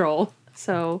Snow Patrol.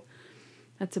 So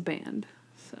that's a band.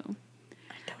 So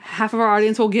half of our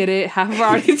audience will get it. Half of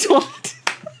our audience won't.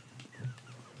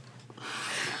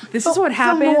 This is what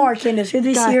happens. Noir, Candace,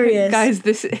 be serious. Guys,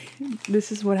 this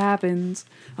is what happens.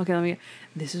 Okay,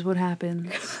 this is what happens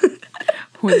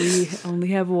when we only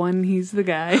have one. He's the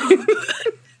guy.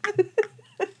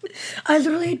 I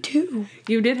literally had 2.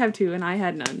 You did have 2, and I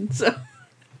had none. So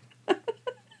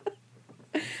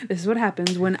this is what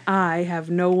happens when I have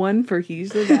no one for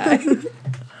he's the guy.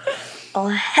 All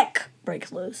heck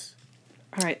breaks loose.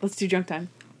 All right, let's do junk time.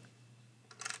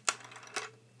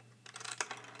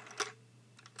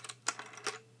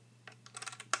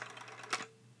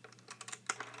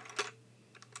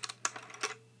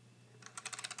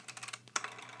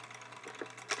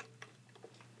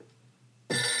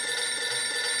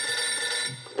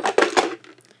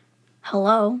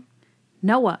 Hello?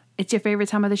 Noah, it's your favorite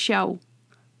time of the show.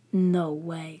 No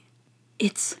way.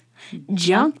 It's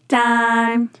junk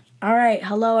time. All right,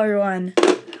 hello everyone.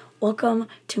 Welcome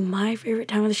to my favorite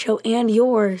time of the show and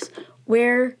yours,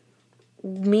 where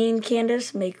me and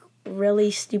Candace make really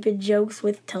stupid jokes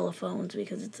with telephones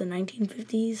because it's a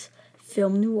 1950s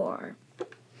film noir.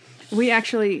 We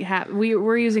actually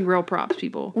we're using real props,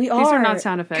 people. These are not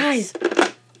sound effects. Guys,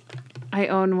 I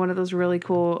own one of those really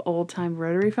cool old-time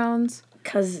rotary phones.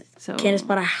 Because Candace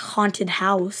bought a haunted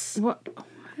house. What?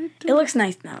 It looks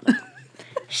nice now, though.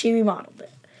 She remodeled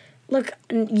it. Look,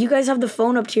 you guys have the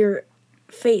phone up to your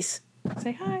face.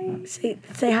 Say hi. Say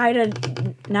hi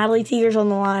to Natalie Tigers on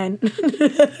the line.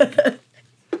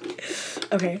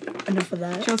 Okay, enough of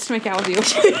that. She wants to make out with you.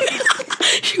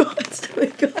 She wants to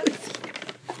make out with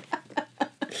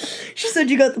you. She said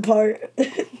you got the part.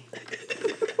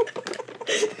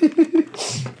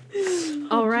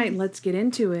 All right, let's get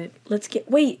into it.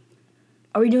 Wait,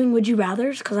 are we doing Would You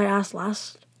Rathers? Because I asked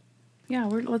last. Yeah,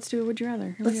 let's do it. Would you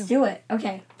rather? Here Let's do it.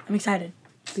 Okay, I'm excited.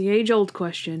 The age-old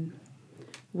question.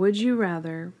 Would you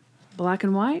rather black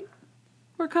and white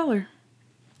or color?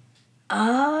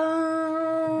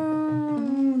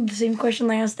 The same question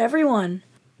I asked everyone.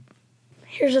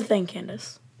 Here's the thing,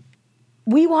 Candace.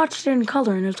 We watched it in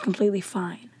color and it was completely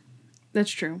fine.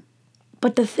 That's true.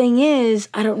 But the thing is,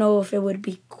 I don't know if it would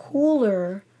be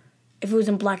cooler if it was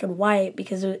in black and white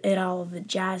because it had all of the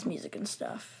jazz music and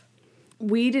stuff.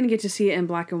 We didn't get to see it in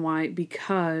black and white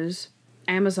because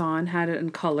Amazon had it in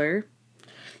color.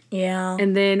 Yeah.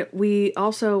 And then we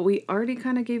already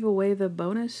kind of gave away the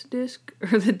bonus disc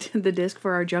or the disc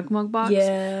for our Junk Mug box.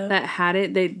 Yeah. That had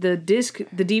it. The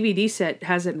DVD set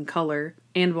has it in color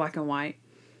and black and white.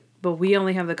 But we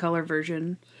only have the color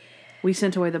version. We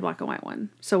sent away the black and white one.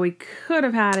 So we could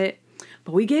have had it,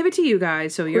 but we gave it to you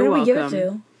guys, so you're welcome. Who did we give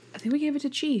it to? I think we gave it to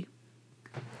Chi.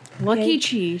 Lucky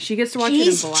Chi. She gets to watch it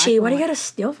in black Chi, and why do you white. gotta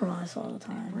steal from us all the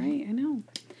time? Right, I know.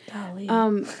 Golly.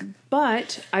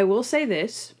 But I will say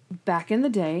this. Back in the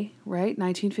day, right,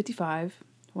 1955,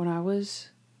 when I was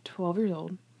 12 years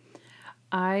old,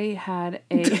 I had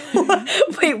a...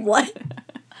 Wait, what?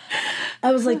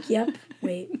 I was like, yep,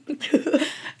 wait.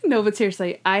 No, but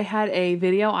seriously, I had a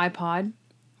video iPod,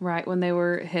 right, when they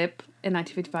were hip in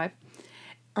 1955.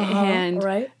 And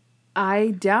right?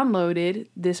 I downloaded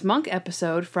this Monk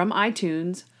episode from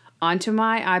iTunes onto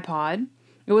my iPod.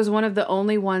 It was one of the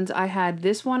only ones I had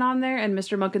this one on there and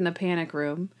Mr. Monk in the Panic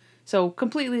Room. So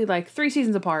completely like 3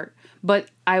 seasons apart. But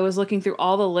I was looking through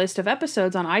all the list of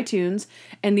episodes on iTunes,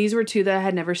 and these were 2 that I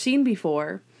had never seen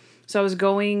before. So I was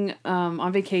going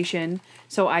on vacation,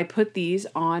 so I put these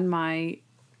on my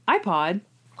iPod,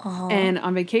 and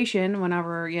on vacation,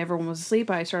 whenever everyone was asleep,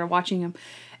 I started watching them.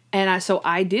 And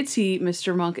I did see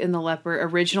Mr. Monk and the Leper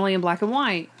originally in black and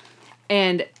white.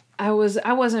 And I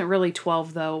wasn't really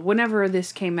 12 though. Whenever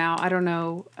this came out, I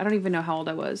don't even know how old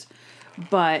I was.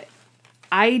 But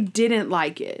I didn't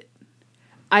like it.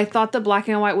 I thought the black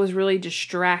and white was really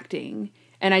distracting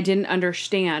and I didn't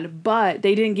understand, but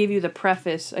they didn't give you the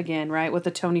preface again, right? With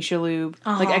the Tony Shalhoub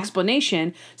like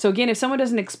explanation. So again, if someone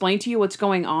doesn't explain to you what's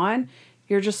going on,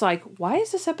 you're just like, why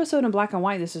is this episode in black and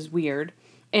white? This is weird.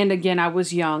 And again, I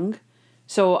was young,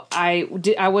 so I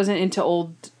wasn't into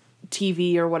old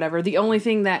TV or whatever. The only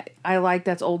thing that I like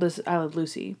that's old is I Love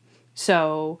Lucy.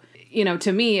 So,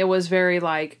 to me, it was very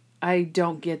like, I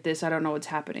don't get this. I don't know what's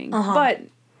happening. But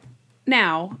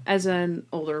now, as an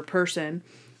older person,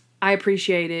 I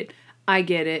appreciate it. I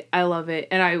get it. I love it.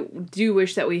 And I do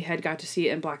wish that we had got to see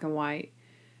it in black and white.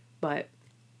 But,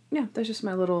 yeah, that's just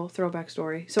my little throwback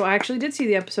story. So I actually did see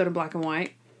the episode in black and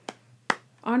white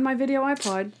on my video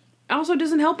iPod. It also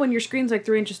doesn't help when your screen's like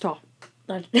 3 inches tall.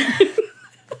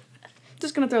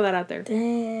 Just gonna throw that out there.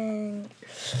 Dang.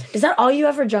 Is that all you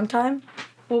have for junk time?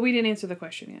 Well, we didn't answer the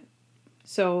question yet.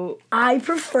 So I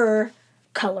prefer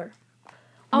color.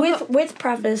 With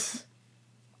preface,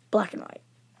 black and white.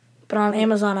 But on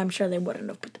Amazon, I'm sure they wouldn't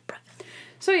have put the preface.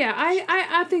 So yeah,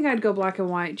 I think I'd go black and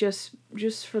white just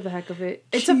for the heck of it.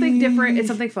 It's something different. It's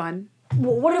something fun.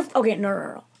 Well, what if... Okay,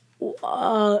 no.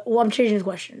 Well, I'm changing the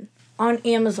question. On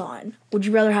Amazon, would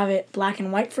you rather have it black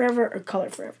and white forever or color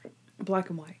forever? Black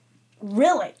and white.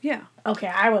 Really? Yeah. Okay,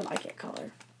 I would like it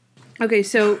color. Okay,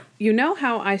 so you know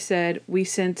how I said we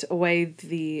sent away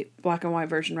the black and white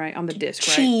version, right? On the disc,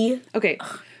 right? Okay.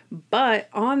 But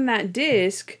on that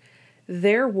disc,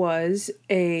 there was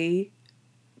a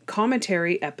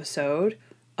commentary episode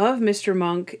of Mr.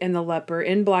 Monk and the Leper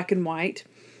in black and white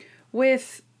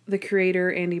with the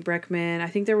creator, Andy Breckman. I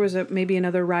think there was maybe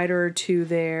another writer or 2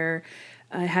 there.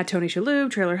 It had Tony Shalhoub,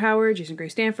 Traylor Howard, Jason Gray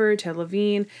Stanford, Ted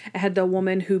Levine. It had the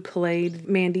woman who played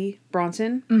Mandy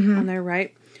Bronson on there,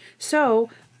 right? So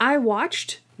I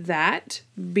watched that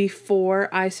before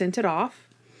I sent it off,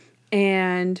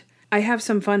 and I have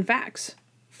some fun facts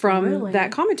from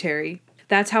that commentary.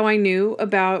 That's how I knew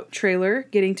about Traylor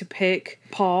getting to pick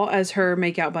Paul as her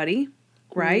makeout buddy,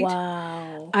 right?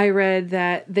 Wow. I read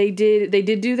that they did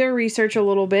do their research a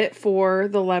little bit for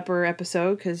the leper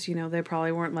episode because, they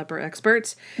probably weren't leper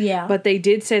experts. Yeah. But they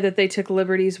did say that they took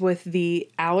liberties with the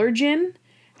allergen,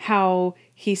 how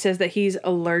he says that he's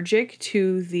allergic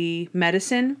to the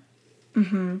medicine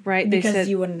Right? Because they said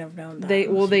you wouldn't have known that.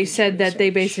 they said that they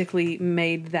basically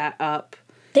made that up.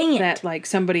 Dang it. That like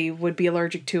somebody would be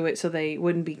allergic to it, so they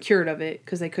wouldn't be cured of it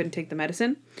because they couldn't take the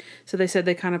medicine. So they said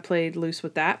they kind of played loose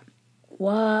with that.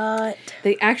 What?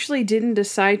 They actually didn't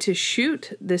decide to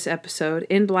shoot this episode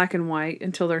in black and white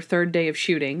until their third day of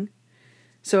shooting.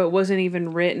 So it wasn't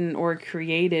even written or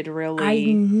created really.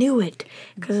 I knew it.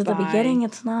 Because at the beginning,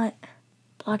 it's not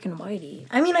black and whitey.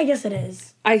 I mean, I guess it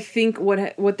is. I think what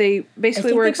they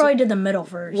basically they probably did the middle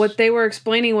first. What they were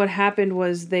explaining what happened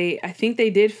was I think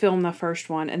they did film the first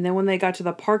one, and then when they got to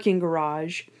the parking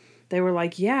garage, they were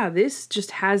like, yeah, this just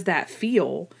has that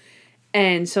feel.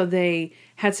 And so they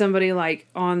had somebody like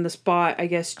on the spot, I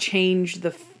guess, change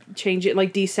it,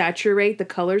 like desaturate the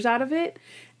colors out of it.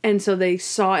 And so they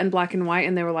saw it in black and white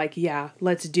and they were like, yeah,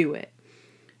 let's do it.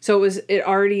 So it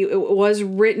was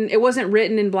written, it wasn't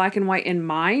written in black and white in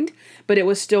mind, but it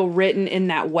was still written in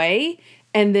that way.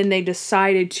 And then they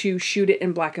decided to shoot it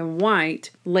in black and white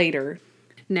later.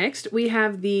 Next, we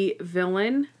have the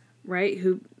villain, right?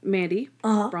 Mandy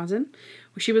Bronson.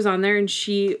 She was on there and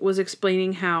she was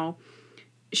explaining how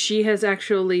she has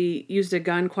actually used a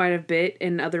gun quite a bit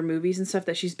in other movies and stuff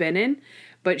that she's been in,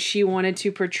 but she wanted to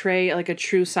portray like a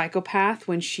true psychopath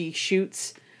when she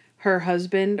shoots her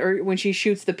husband or when she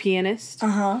shoots the pianist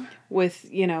with,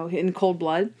 in cold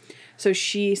blood. So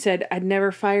she said, I'd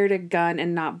never fired a gun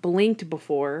and not blinked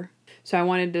before. So I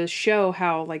wanted to show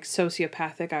how like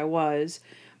sociopathic I was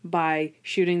by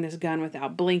shooting this gun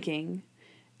without blinking.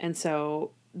 And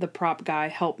so the prop guy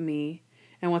helped me.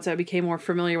 And once I became more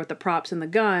familiar with the props and the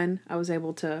gun, I was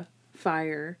able to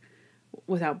fire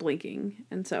without blinking.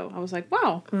 And so I was like,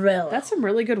 wow, really? That's some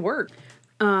really good work.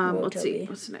 Let's see.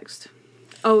 What's next?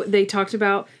 Oh, they talked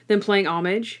about them playing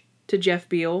homage to Jeff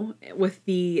Beal with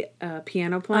the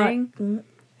piano playing,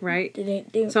 right?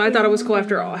 So I thought it was cool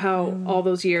after all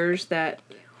those years that,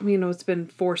 it's been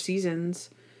 4 seasons.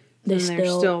 They're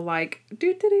still like,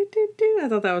 do. I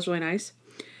thought that was really nice.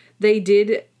 They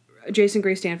did... Jason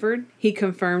Gray Stanford, he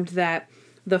confirmed that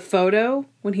the photo,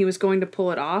 when he was going to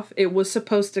pull it off, it was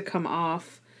supposed to come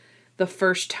off the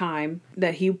first time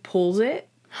that he pulls it.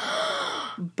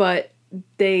 But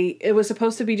it was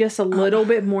supposed to be just a little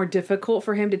bit more difficult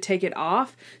for him to take it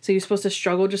off. So he was supposed to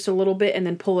struggle just a little bit and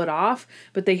then pull it off.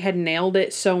 But they had nailed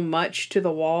it so much to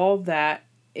the wall that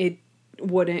it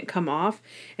wouldn't come off.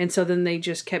 And so then they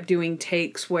just kept doing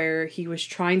takes where he was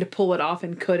trying to pull it off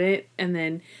and couldn't. And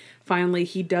then finally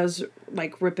he does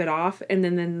like rip it off, and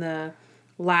then in the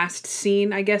last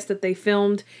scene, I guess, that they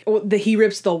filmed, he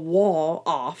rips the wall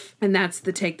off, and that's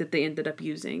the take that they ended up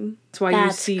using. That's why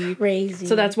you see crazy.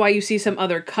 So that's why you see some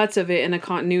other cuts of it in a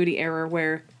continuity error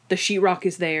where the sheetrock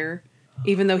is there,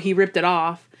 even though he ripped it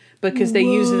off, because they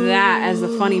used that as the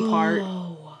funny part.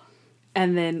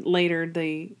 And then later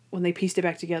when they pieced it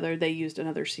back together, they used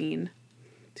another scene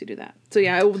to do that. So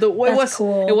yeah, cool.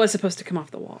 It was supposed to come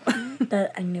off the wall.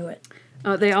 That I knew it.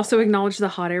 They also acknowledged the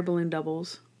hot air balloon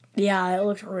doubles. Yeah, it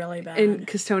looked really bad. And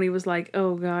because Tony was like,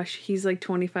 "Oh gosh, he's like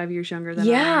 25 years younger than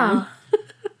I am."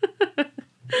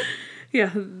 Yeah,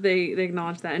 they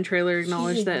acknowledged that, and Trailer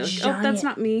acknowledged that. Like, oh, that's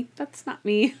not me. That's not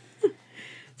me.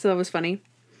 So that was funny.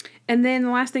 And then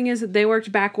the last thing is that they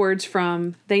worked backwards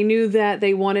from. They knew that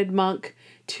they wanted Monk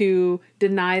to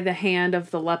deny the hand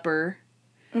of the leper.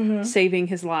 Saving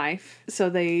his life. So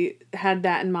they had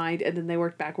that in mind, and then they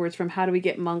worked backwards from how do we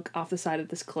get Monk off the side of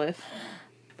this cliff.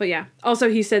 But yeah. Also,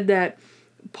 he said that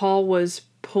Paul was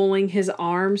pulling his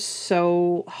arms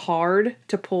so hard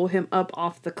to pull him up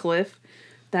off the cliff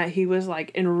that he was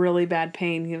like in really bad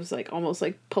pain. He was like almost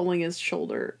like pulling his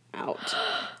shoulder out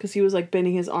because he was like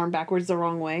bending his arm backwards the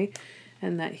wrong way,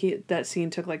 and that scene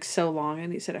took like so long,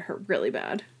 and he said it hurt really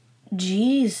bad.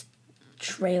 Jeez.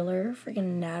 Trailer,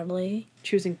 freaking Natalie.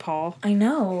 Choosing Paul. I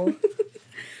know.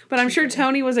 But I'm sure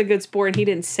Tony was a good sport and he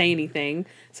didn't say anything,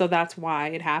 so that's why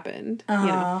it happened.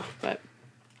 But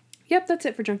yep, that's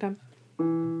it for Junk Time.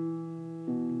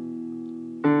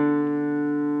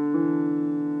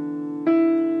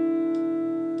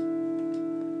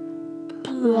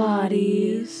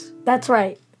 Pilates. That's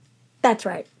right.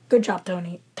 Good job,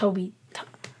 Toby.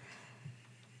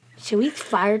 Should we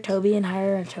fire Toby and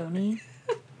hire a Tony?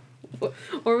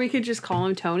 Or we could just call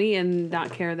him Tony and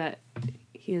not care that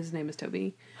his name is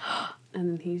Toby.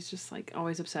 And he's just like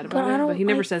always upset about it, but he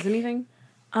never says anything.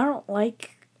 I don't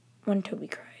like when Toby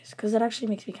cries because it actually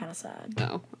makes me kind of sad.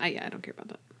 Oh, I don't care about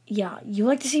that. Yeah, you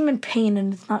like to see him in pain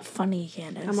and it's not funny,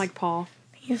 Candace. I'm like Paul.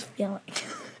 He's feeling.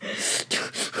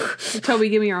 Toby,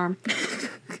 give me your arm.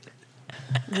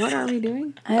 What are we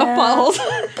doing? Applause.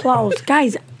 Applause.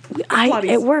 Guys,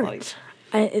 it worked.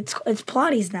 It's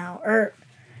Pilates now. Or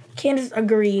Candace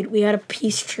agreed. We had a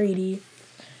peace treaty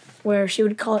where she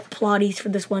would call it plotties for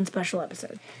this one special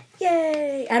episode.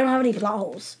 Yay! I don't have any plot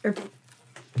holes. Or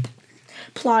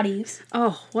plotties.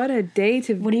 Oh, what a day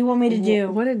to... What do you want me to do?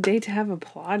 What a day to have a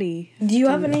plotty. Do you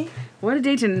have any? What a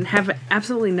day to have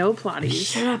absolutely no plotties.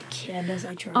 Shut up, Candace.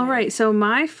 I tried. All right, so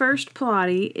my first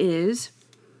plotty is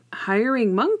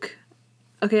hiring Monk.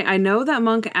 Okay, I know that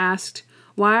Monk asked,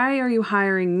 why are you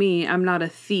hiring me? I'm not a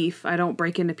thief. I don't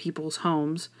break into people's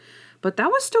homes. But that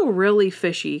was still really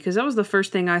fishy, because that was the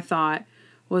first thing I thought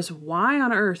was, why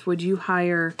on earth would you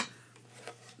hire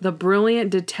the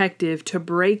brilliant detective to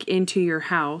break into your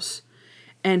house?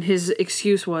 And his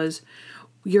excuse was,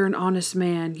 you're an honest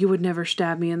man. You would never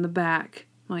stab me in the back.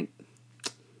 Like,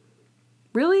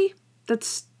 really? That's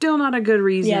still not a good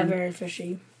reason. Yeah, very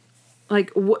fishy.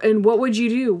 Like, and what would you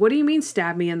do? What do you mean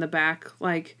stab me in the back?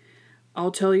 Like,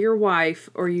 I'll tell your wife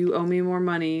or you owe me more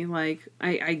money. Like,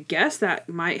 I guess that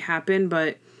might happen,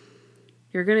 but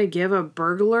you're going to give a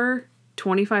burglar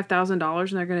 $25,000 and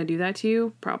they're going to do that to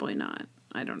you? Probably not.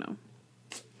 I don't know.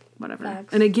 Whatever.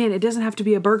 Facts. And again, it doesn't have to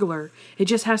be a burglar. It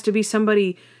just has to be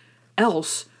somebody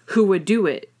else who would do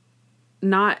it.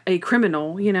 Not a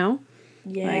criminal, you know?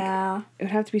 Yeah. Like, it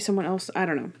would have to be someone else. I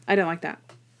don't know. I don't like that.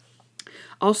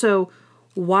 Also,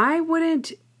 why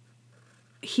wouldn't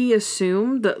he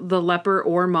assume, the leper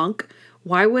or Monk,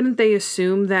 why wouldn't they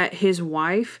assume that his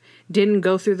wife didn't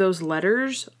go through those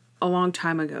letters a long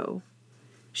time ago?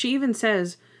 She even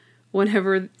says,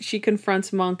 whenever she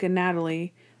confronts Monk and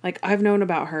Natalie, like, I've known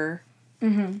about her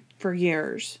for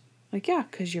years. Like, yeah,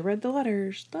 because you read the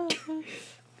letters.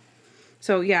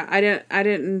 So, yeah, I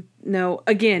didn't know.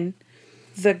 Again,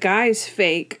 the guy's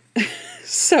fake.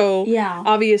 So, Yeah.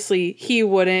 obviously, he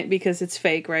wouldn't because it's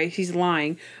fake, right? He's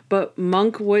lying. But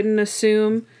Monk wouldn't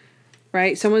assume,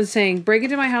 right? Someone's saying, break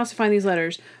into my house to find these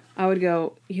letters. I would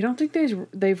go, you don't think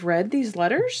they've read these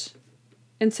letters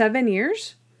in 7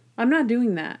 years? I'm not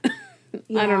doing that.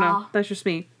 I don't know. That's just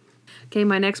me. Okay,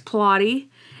 my next plotty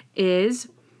is,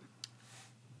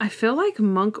 I feel like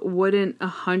Monk wouldn't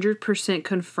 100%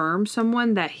 confirm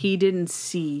someone that he didn't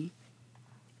see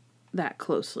that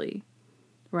closely.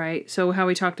 Right? So how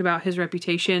we talked about his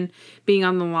reputation being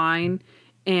on the line,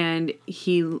 and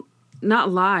he not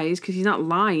lies because he's not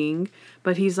lying,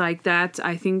 but he's like,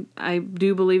 I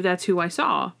do believe that's who I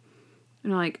saw.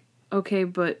 And I'm like, okay,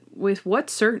 but with what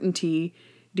certainty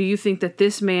do you think that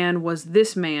this man was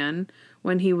this man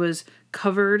when he was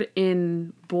covered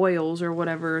in boils or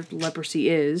whatever leprosy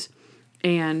is,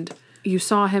 and you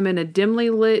saw him in a dimly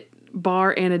lit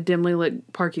bar and a dimly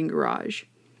lit parking garage?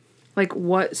 Like,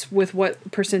 with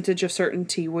what percentage of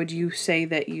certainty would you say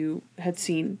that you had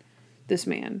seen this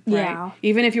man? Right? Yeah.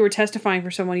 Even if you were testifying for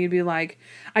someone, you'd be like,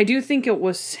 I do think it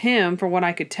was him from what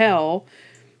I could tell,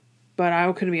 but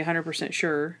I couldn't be 100%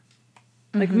 sure.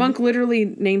 Like, Monk literally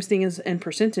names things in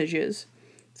percentages.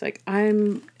 It's like,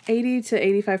 I'm 80 to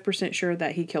 85% sure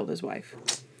that he killed his wife.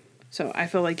 So I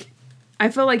feel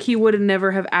like he would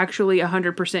never have actually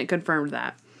 100% confirmed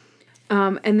that.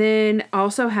 And then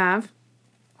also have,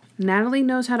 Natalie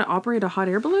knows how to operate a hot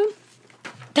air balloon.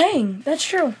 Dang, that's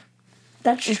true.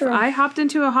 That's If true. I hopped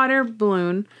into a hot air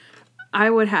balloon,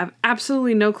 I would have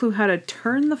absolutely no clue how to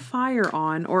turn the fire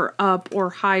on or up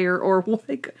or higher or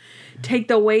like take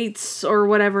the weights or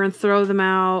whatever and throw them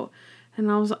out.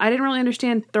 And I didn't really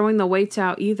understand throwing the weights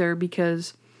out either,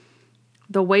 because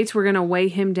the weights were going to weigh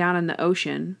him down in the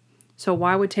ocean. So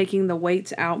why would taking the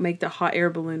weights out make the hot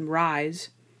air balloon rise?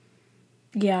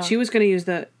 Yeah. She was going to use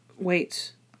the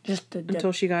weights Just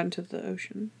until she got into the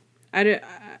ocean. I didn't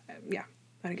get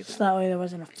that. so that way there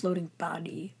wasn't a floating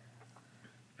body.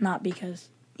 Not because...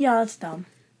 Yeah, that's dumb.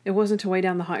 It wasn't to weigh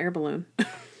down the hot air balloon.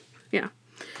 Yeah.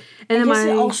 And I then guess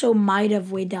it also might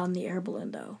have weighed down the air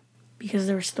balloon, though. Because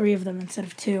there was 3 of them instead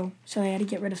of 2. So they had to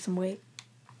get rid of some weight.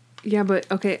 Yeah,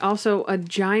 but, okay, also, a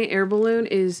giant air balloon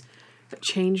is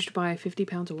changed by 50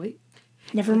 pounds of weight.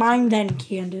 Never mind then,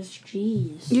 Candace.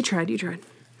 Jeez. You tried.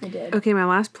 I did. Okay, my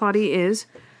last plotty is,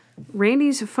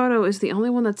 Randy's photo is the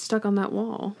only one that's stuck on that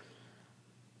wall.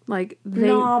 Like,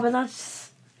 No, but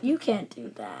that's... You can't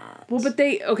do that. Well, but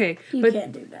okay. You but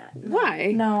can't do that. No.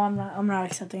 Why? No, I'm not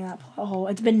accepting that plot hole.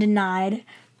 It's been denied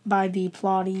by the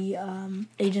plotty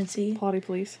agency. Plotty,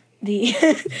 please. The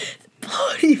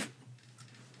plotty...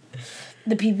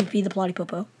 The PPP, the plotty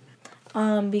popo.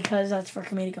 Because that's for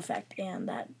comedic effect, and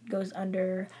that goes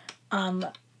under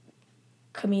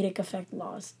comedic effect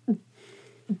laws.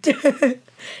 The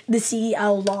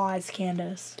CEL laws,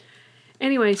 Candace.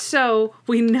 Anyway, so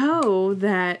we know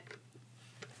that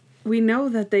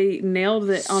they nailed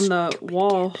it on the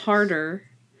wall harder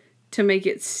to make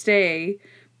it stay,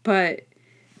 but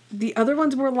the other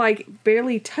ones were like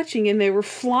barely touching and they were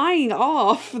flying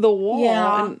off the wall.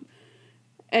 Yeah.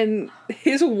 And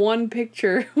his one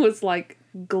picture was like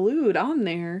glued on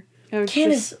there.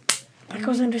 Candace, that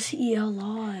goes under CEL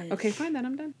laws. Okay, fine then,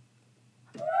 I'm done.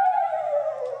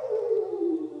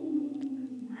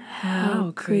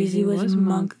 How crazy was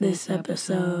Monk this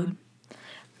episode?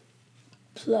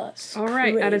 Plus. All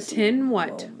right, out of 10,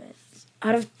 what? Moments.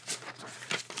 Out of.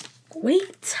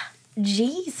 Wait.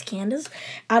 Jeez, Candace.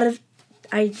 Out of.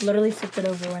 I literally flipped it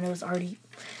over when it was already.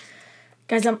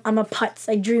 Guys, I'm a putz.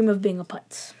 I dream of being a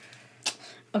putz.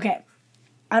 Okay.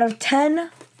 Out of 10.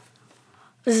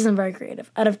 This isn't very creative.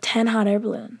 Out of 10 hot air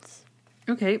balloons.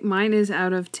 Okay, mine is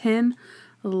out of 10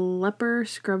 leper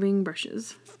scrubbing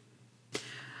brushes.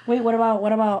 Wait, what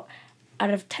about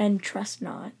out of 10 trust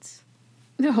knots?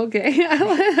 Okay,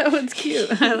 that one's cute.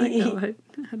 I like that one.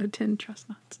 Out of 10 trust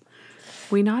knots.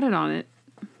 We nodded on it.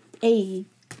 Hey,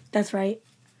 that's right.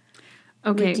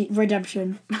 Okay.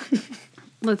 Redemption.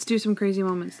 Let's do some crazy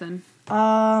moments then.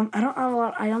 I don't have a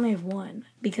lot. I only have one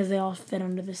because they all fit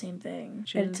under the same thing.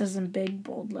 Sure. It says in big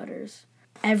bold letters.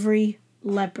 Every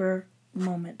leper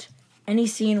moment. Any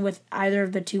scene with either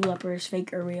of the two lepers,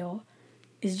 fake or real,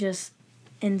 is just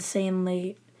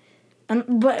insanely.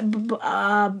 But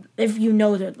if you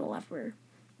know they're the leper,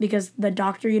 because the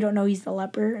doctor you don't know he's the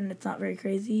leper, and it's not very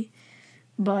crazy.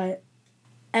 But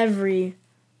every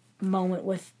moment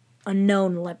with a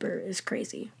known leper is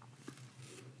crazy.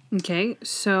 Okay,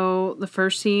 so the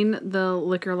first scene, the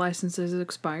liquor license is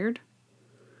expired.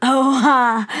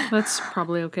 Oh, That's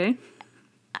probably okay.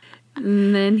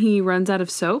 And then he runs out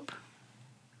of soap.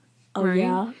 oh Right.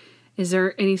 yeah. Is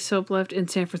there any soap left in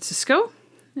San Francisco?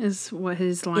 Is what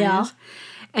his line Yeah. is.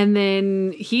 And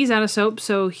then he's out of soap,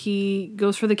 so he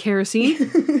goes for the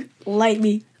kerosene. Light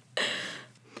me.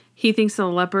 He thinks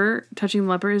touching the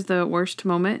leper is the worst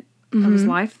moment of his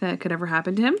life that could ever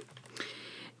happen to him.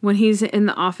 When he's in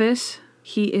the office,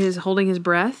 he is holding his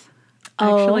breath. I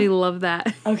Oh. actually love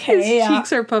that. Okay, His yeah.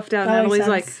 cheeks are puffed out. That makes Natalie's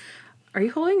like, sense. "Are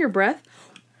you holding your breath?"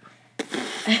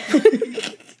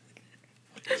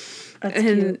 That's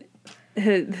And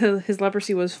cute. his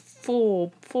leprosy was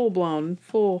full blown.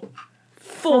 Full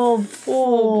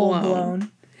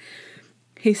blown.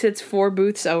 He sits 4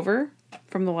 booths over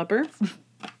from the leper.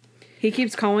 He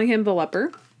keeps calling him the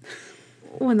leper.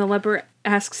 When the leper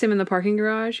asks him in the parking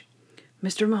garage,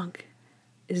 "Mr. Monk,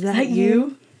 is that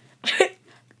you?"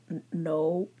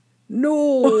 No.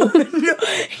 No. No.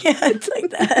 Yeah, it's like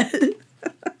that.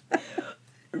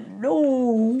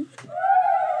 No.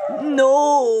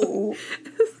 No.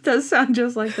 It does sound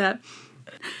just like that.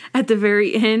 At the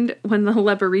very end, when the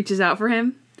leper reaches out for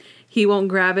him, he won't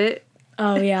grab it.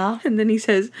 Oh, yeah? And then he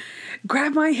says,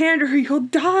 "Grab my hand or you'll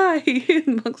die."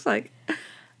 And Monk's like,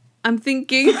 "I'm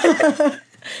thinking."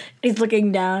 He's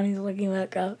looking down. He's looking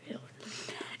back up.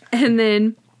 And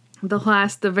then the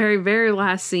very, very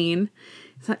last scene,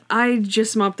 it's like, "I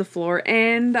just mopped the floor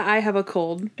and I have a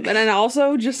cold. But I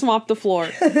also just mopped the floor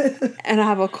and I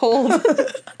have a cold."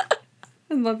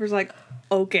 And Leper's like,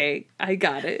 "Okay, I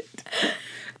got it."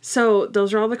 So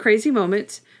those are all the crazy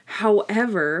moments.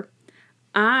 However,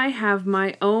 I have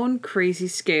my own crazy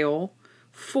scale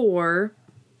for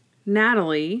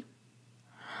Natalie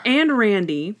and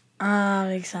Randy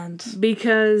Makes sense.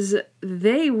 because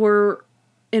they were,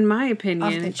 in my Off the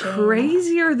opinion, chain.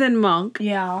 crazier than Monk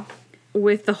Yeah.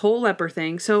 with the whole leper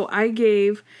thing. So I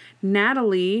gave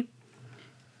Natalie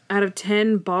out of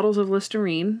 10 bottles of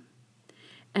Listerine,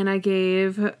 and I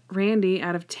gave Randy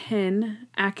out of 10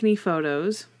 acne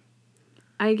photos.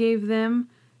 I gave them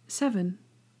 7.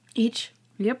 Each?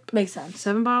 Yep. Makes sense.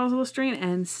 7 bottles of Listerine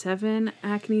and 7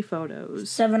 acne photos.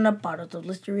 7 up bottles of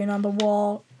Listerine on the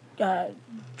wall.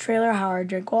 Trailer Howard,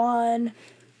 drink 1.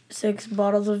 6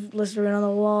 bottles of Listerine on the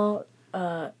wall.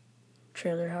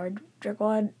 Trailer Howard, drink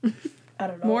 1. I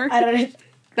don't know. More? I don't know.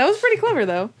 That was pretty clever,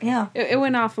 though. Yeah. It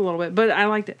went off a little bit, but I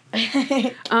liked it.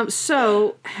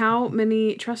 So, how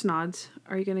many trust nods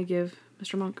are you going to give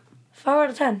Mr. Monk? 5 out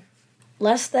of 10.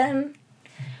 Less than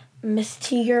Miss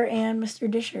Teager and Mr.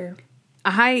 Disher.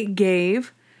 I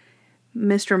gave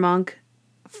Mr. Monk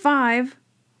 5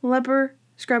 leper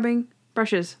scrubbing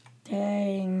brushes.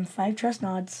 Dang, 5 trust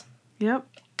nods. Yep.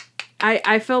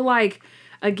 I feel like,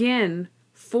 again,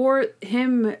 for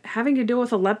him having to deal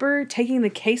with a leper, taking the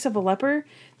case of a leper,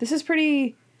 this is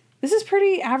pretty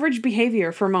average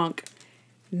behavior for Monk.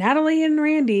 Natalie and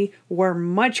Randy were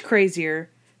much crazier,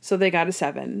 so they got a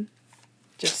 7.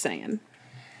 Just saying.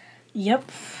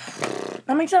 Yep.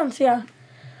 That makes sense, yeah.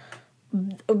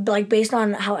 Like, based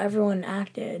on how everyone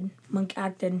acted, Monk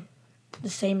acted the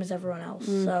same as everyone else.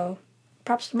 So,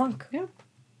 props to Monk. Yeah.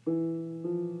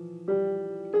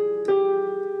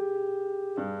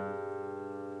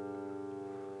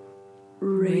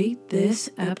 rate this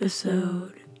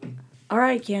episode. All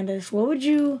right, Candace, what would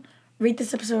you rate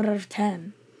this episode out of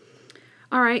 10?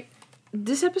 All right.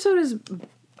 This episode is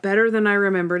better than I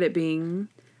remembered it being.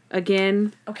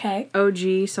 Again, Okay.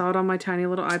 OG, saw it on my tiny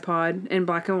little iPod in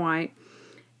black and white.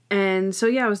 And so,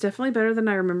 yeah, it was definitely better than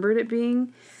I remembered it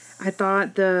being. I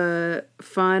thought the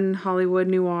fun Hollywood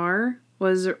noir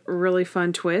was a really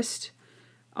fun twist.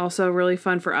 Also really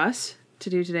fun for us to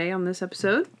do today on this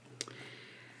episode.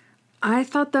 I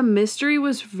thought the mystery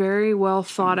was very well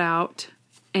thought out.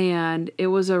 And it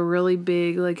was a really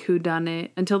big, like, whodunit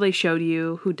until they showed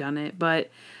you whodunit.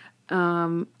 But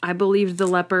I believed the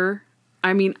leper.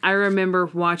 I mean, I remember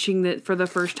watching it for the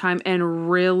first time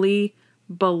and really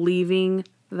believing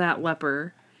that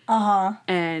leper. Uh-huh.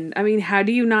 And, I mean, how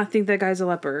do you not think that guy's a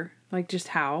leper? Like, just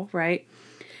how, right?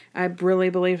 I really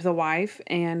believed the wife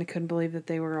and couldn't believe that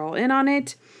they were all in on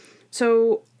it.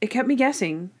 So, it kept me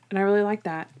guessing, and I really like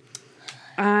that.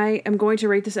 I am going to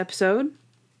rate this episode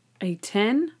a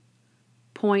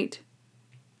 10.8.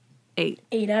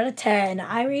 8 out of 10.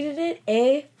 I rated it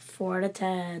a 4 out of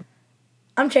 10.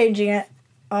 I'm changing it.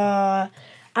 I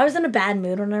was in a bad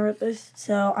mood when I wrote this,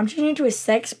 so I'm changing it to a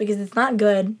 6 because it's not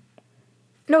good.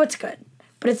 No, it's good,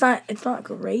 but it's not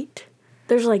great.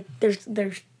 There's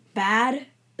bad,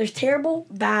 there's terrible,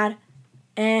 bad,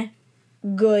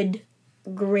 good,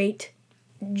 great.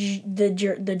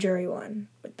 The jury one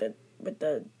with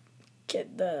the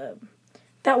kid,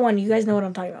 that one, you guys know what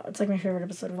I'm talking about. It's like my favorite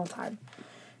episode of all time.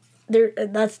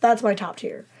 That's my top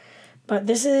tier. But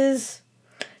this is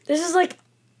like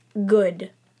good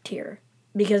tier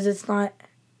because it's not,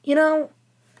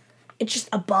 it's just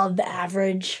above the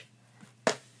average.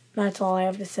 That's all I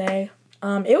have to say.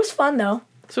 It was fun though.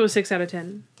 So a 6 out of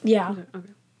 10. Yeah. Okay.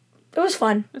 It was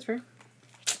fun. That's fair.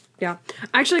 Yeah.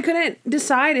 I actually couldn't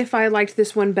decide if I liked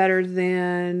this one better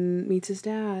than Meets His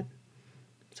Dad.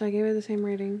 So I gave it the same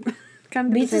rating. Kind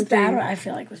of Meets His Dad, I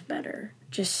feel like was better.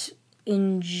 Just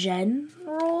in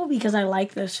general, because I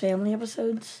like those family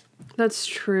episodes. That's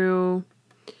true.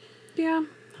 Yeah,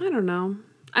 I don't know.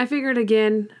 I figured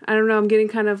again, I don't know, I'm getting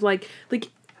kind of like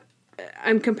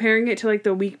I'm comparing it to like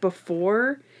the week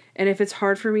before, and if it's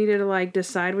hard for me to like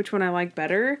decide which one I like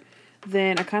better,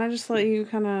 then I kind of just let you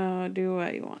kind of do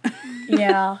what you want.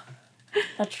 Yeah,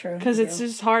 that's true. Because it's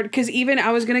just hard. Because even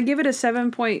I was going to give it a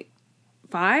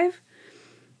 7.5,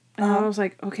 and I was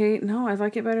like, okay, no, I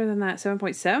like it better than that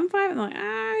 7.75. And I'm like,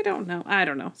 I don't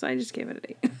know. So I just gave it an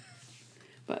 8.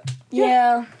 But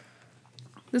yeah.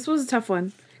 This was a tough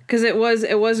one. Because it was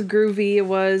groovy. It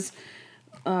was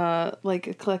like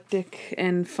eclectic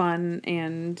and fun,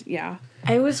 and yeah.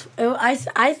 I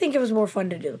think it was more fun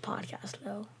to do the podcast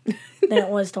though than it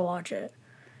was to watch it.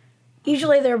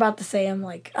 Usually they're about the same,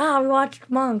 like, we watched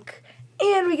Monk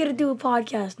and we get to do a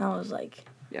podcast. And I was like,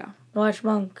 Yeah. Watch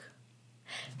Monk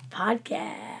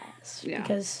podcast. Yeah.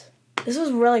 Because this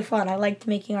was really fun. I liked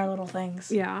making our little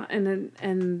things. Yeah,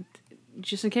 and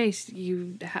just in case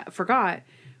you forgot,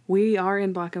 we are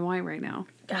in black and white right now.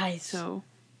 Guys. So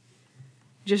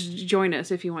just join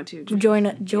us if you want to. Join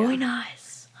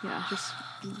us. Yeah, just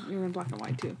you're in black and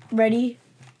white too. Ready?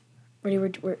 We're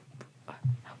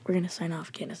gonna sign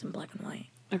off, Candace, in black and white.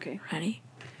 Okay. Ready?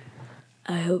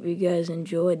 I hope you guys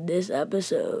enjoyed this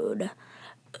episode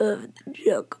of the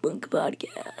Junk Monk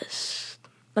Podcast.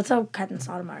 That's how Cat and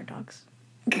Sodomar talks.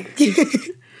 I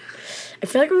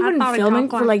feel like we've been filming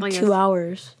for like 2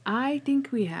 hours. I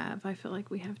think we have. I feel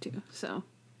like we have to. So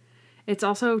it's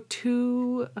also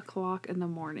 2:00 in the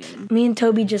morning. Me and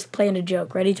Toby just planned a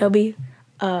joke. Ready, Toby?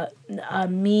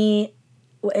 Me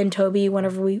and Toby,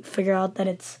 whenever we figure out that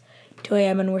it's 2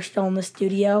 a.m. and we're still in the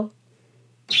studio,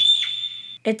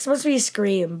 it's supposed to be a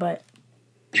scream, but...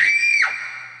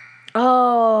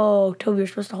 Oh, Toby, you're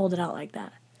supposed to hold it out like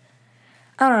that.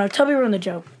 I don't know. Toby ruined the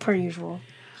joke, per usual.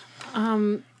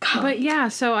 But yeah,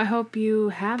 so I hope you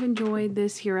have enjoyed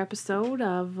this here episode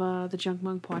of the Junk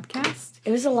Monk Podcast.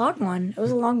 It was a long one. It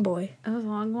was a long boy. It was a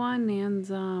long one,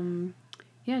 and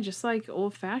yeah, just like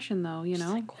old fashioned though,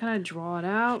 kind of draw it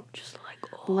out, Just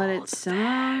like let it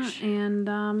simmer,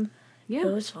 and yeah,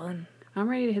 It was fun. I'm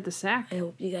ready to hit the sack, I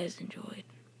hope you guys enjoyed.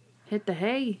 hit the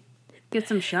hay, get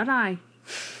some shut eye.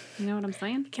 You know what I'm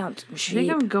saying? Count some I sheep.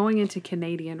 think I'm going into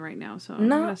Canadian right now, so I'm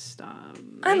No. gonna stop.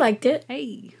 I liked it.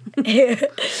 Hey. Okay,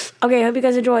 I hope you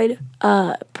guys enjoyed.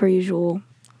 Per usual.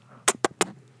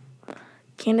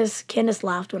 Candace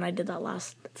laughed when I did that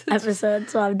last episode,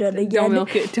 so I'm doing it again.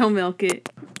 Don't milk it.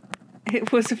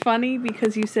 It was funny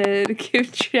because you said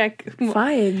give check.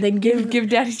 Fine, then give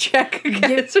Daddy check.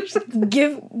 give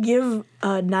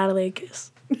Natalie a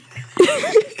kiss.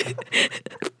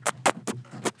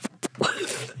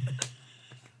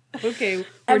 Okay,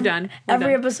 we're done.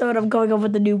 Every episode, I'm going up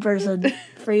with a new person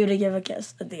for you to give a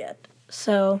kiss at the end.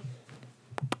 So,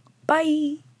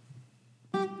 bye.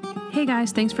 Hey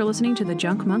guys, thanks for listening to the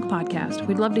Junk Monk Podcast.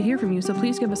 We'd love to hear from you, so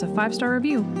please give us a 5-star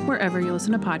review wherever you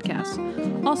listen to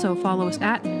podcasts. Also, follow us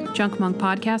at Junk Monk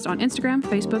Podcast on Instagram,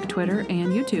 Facebook, Twitter, and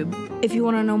YouTube. If you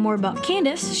want to know more about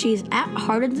Candace, she's at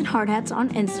Hardens and Hardhats on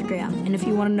Instagram. And if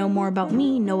you want to know more about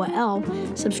me, Noah L.,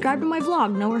 subscribe to my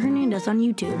vlog, Noah Hernandez, on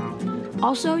YouTube.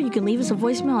 Also, you can leave us a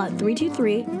voicemail at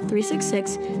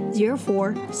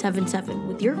 323-366-0477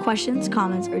 with your questions,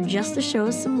 comments, or just to show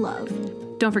us some love.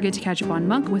 Don't forget to catch up on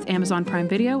Monk with Amazon Prime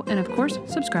Video, and of course,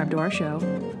 subscribe to our show.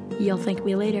 You'll thank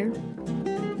me later.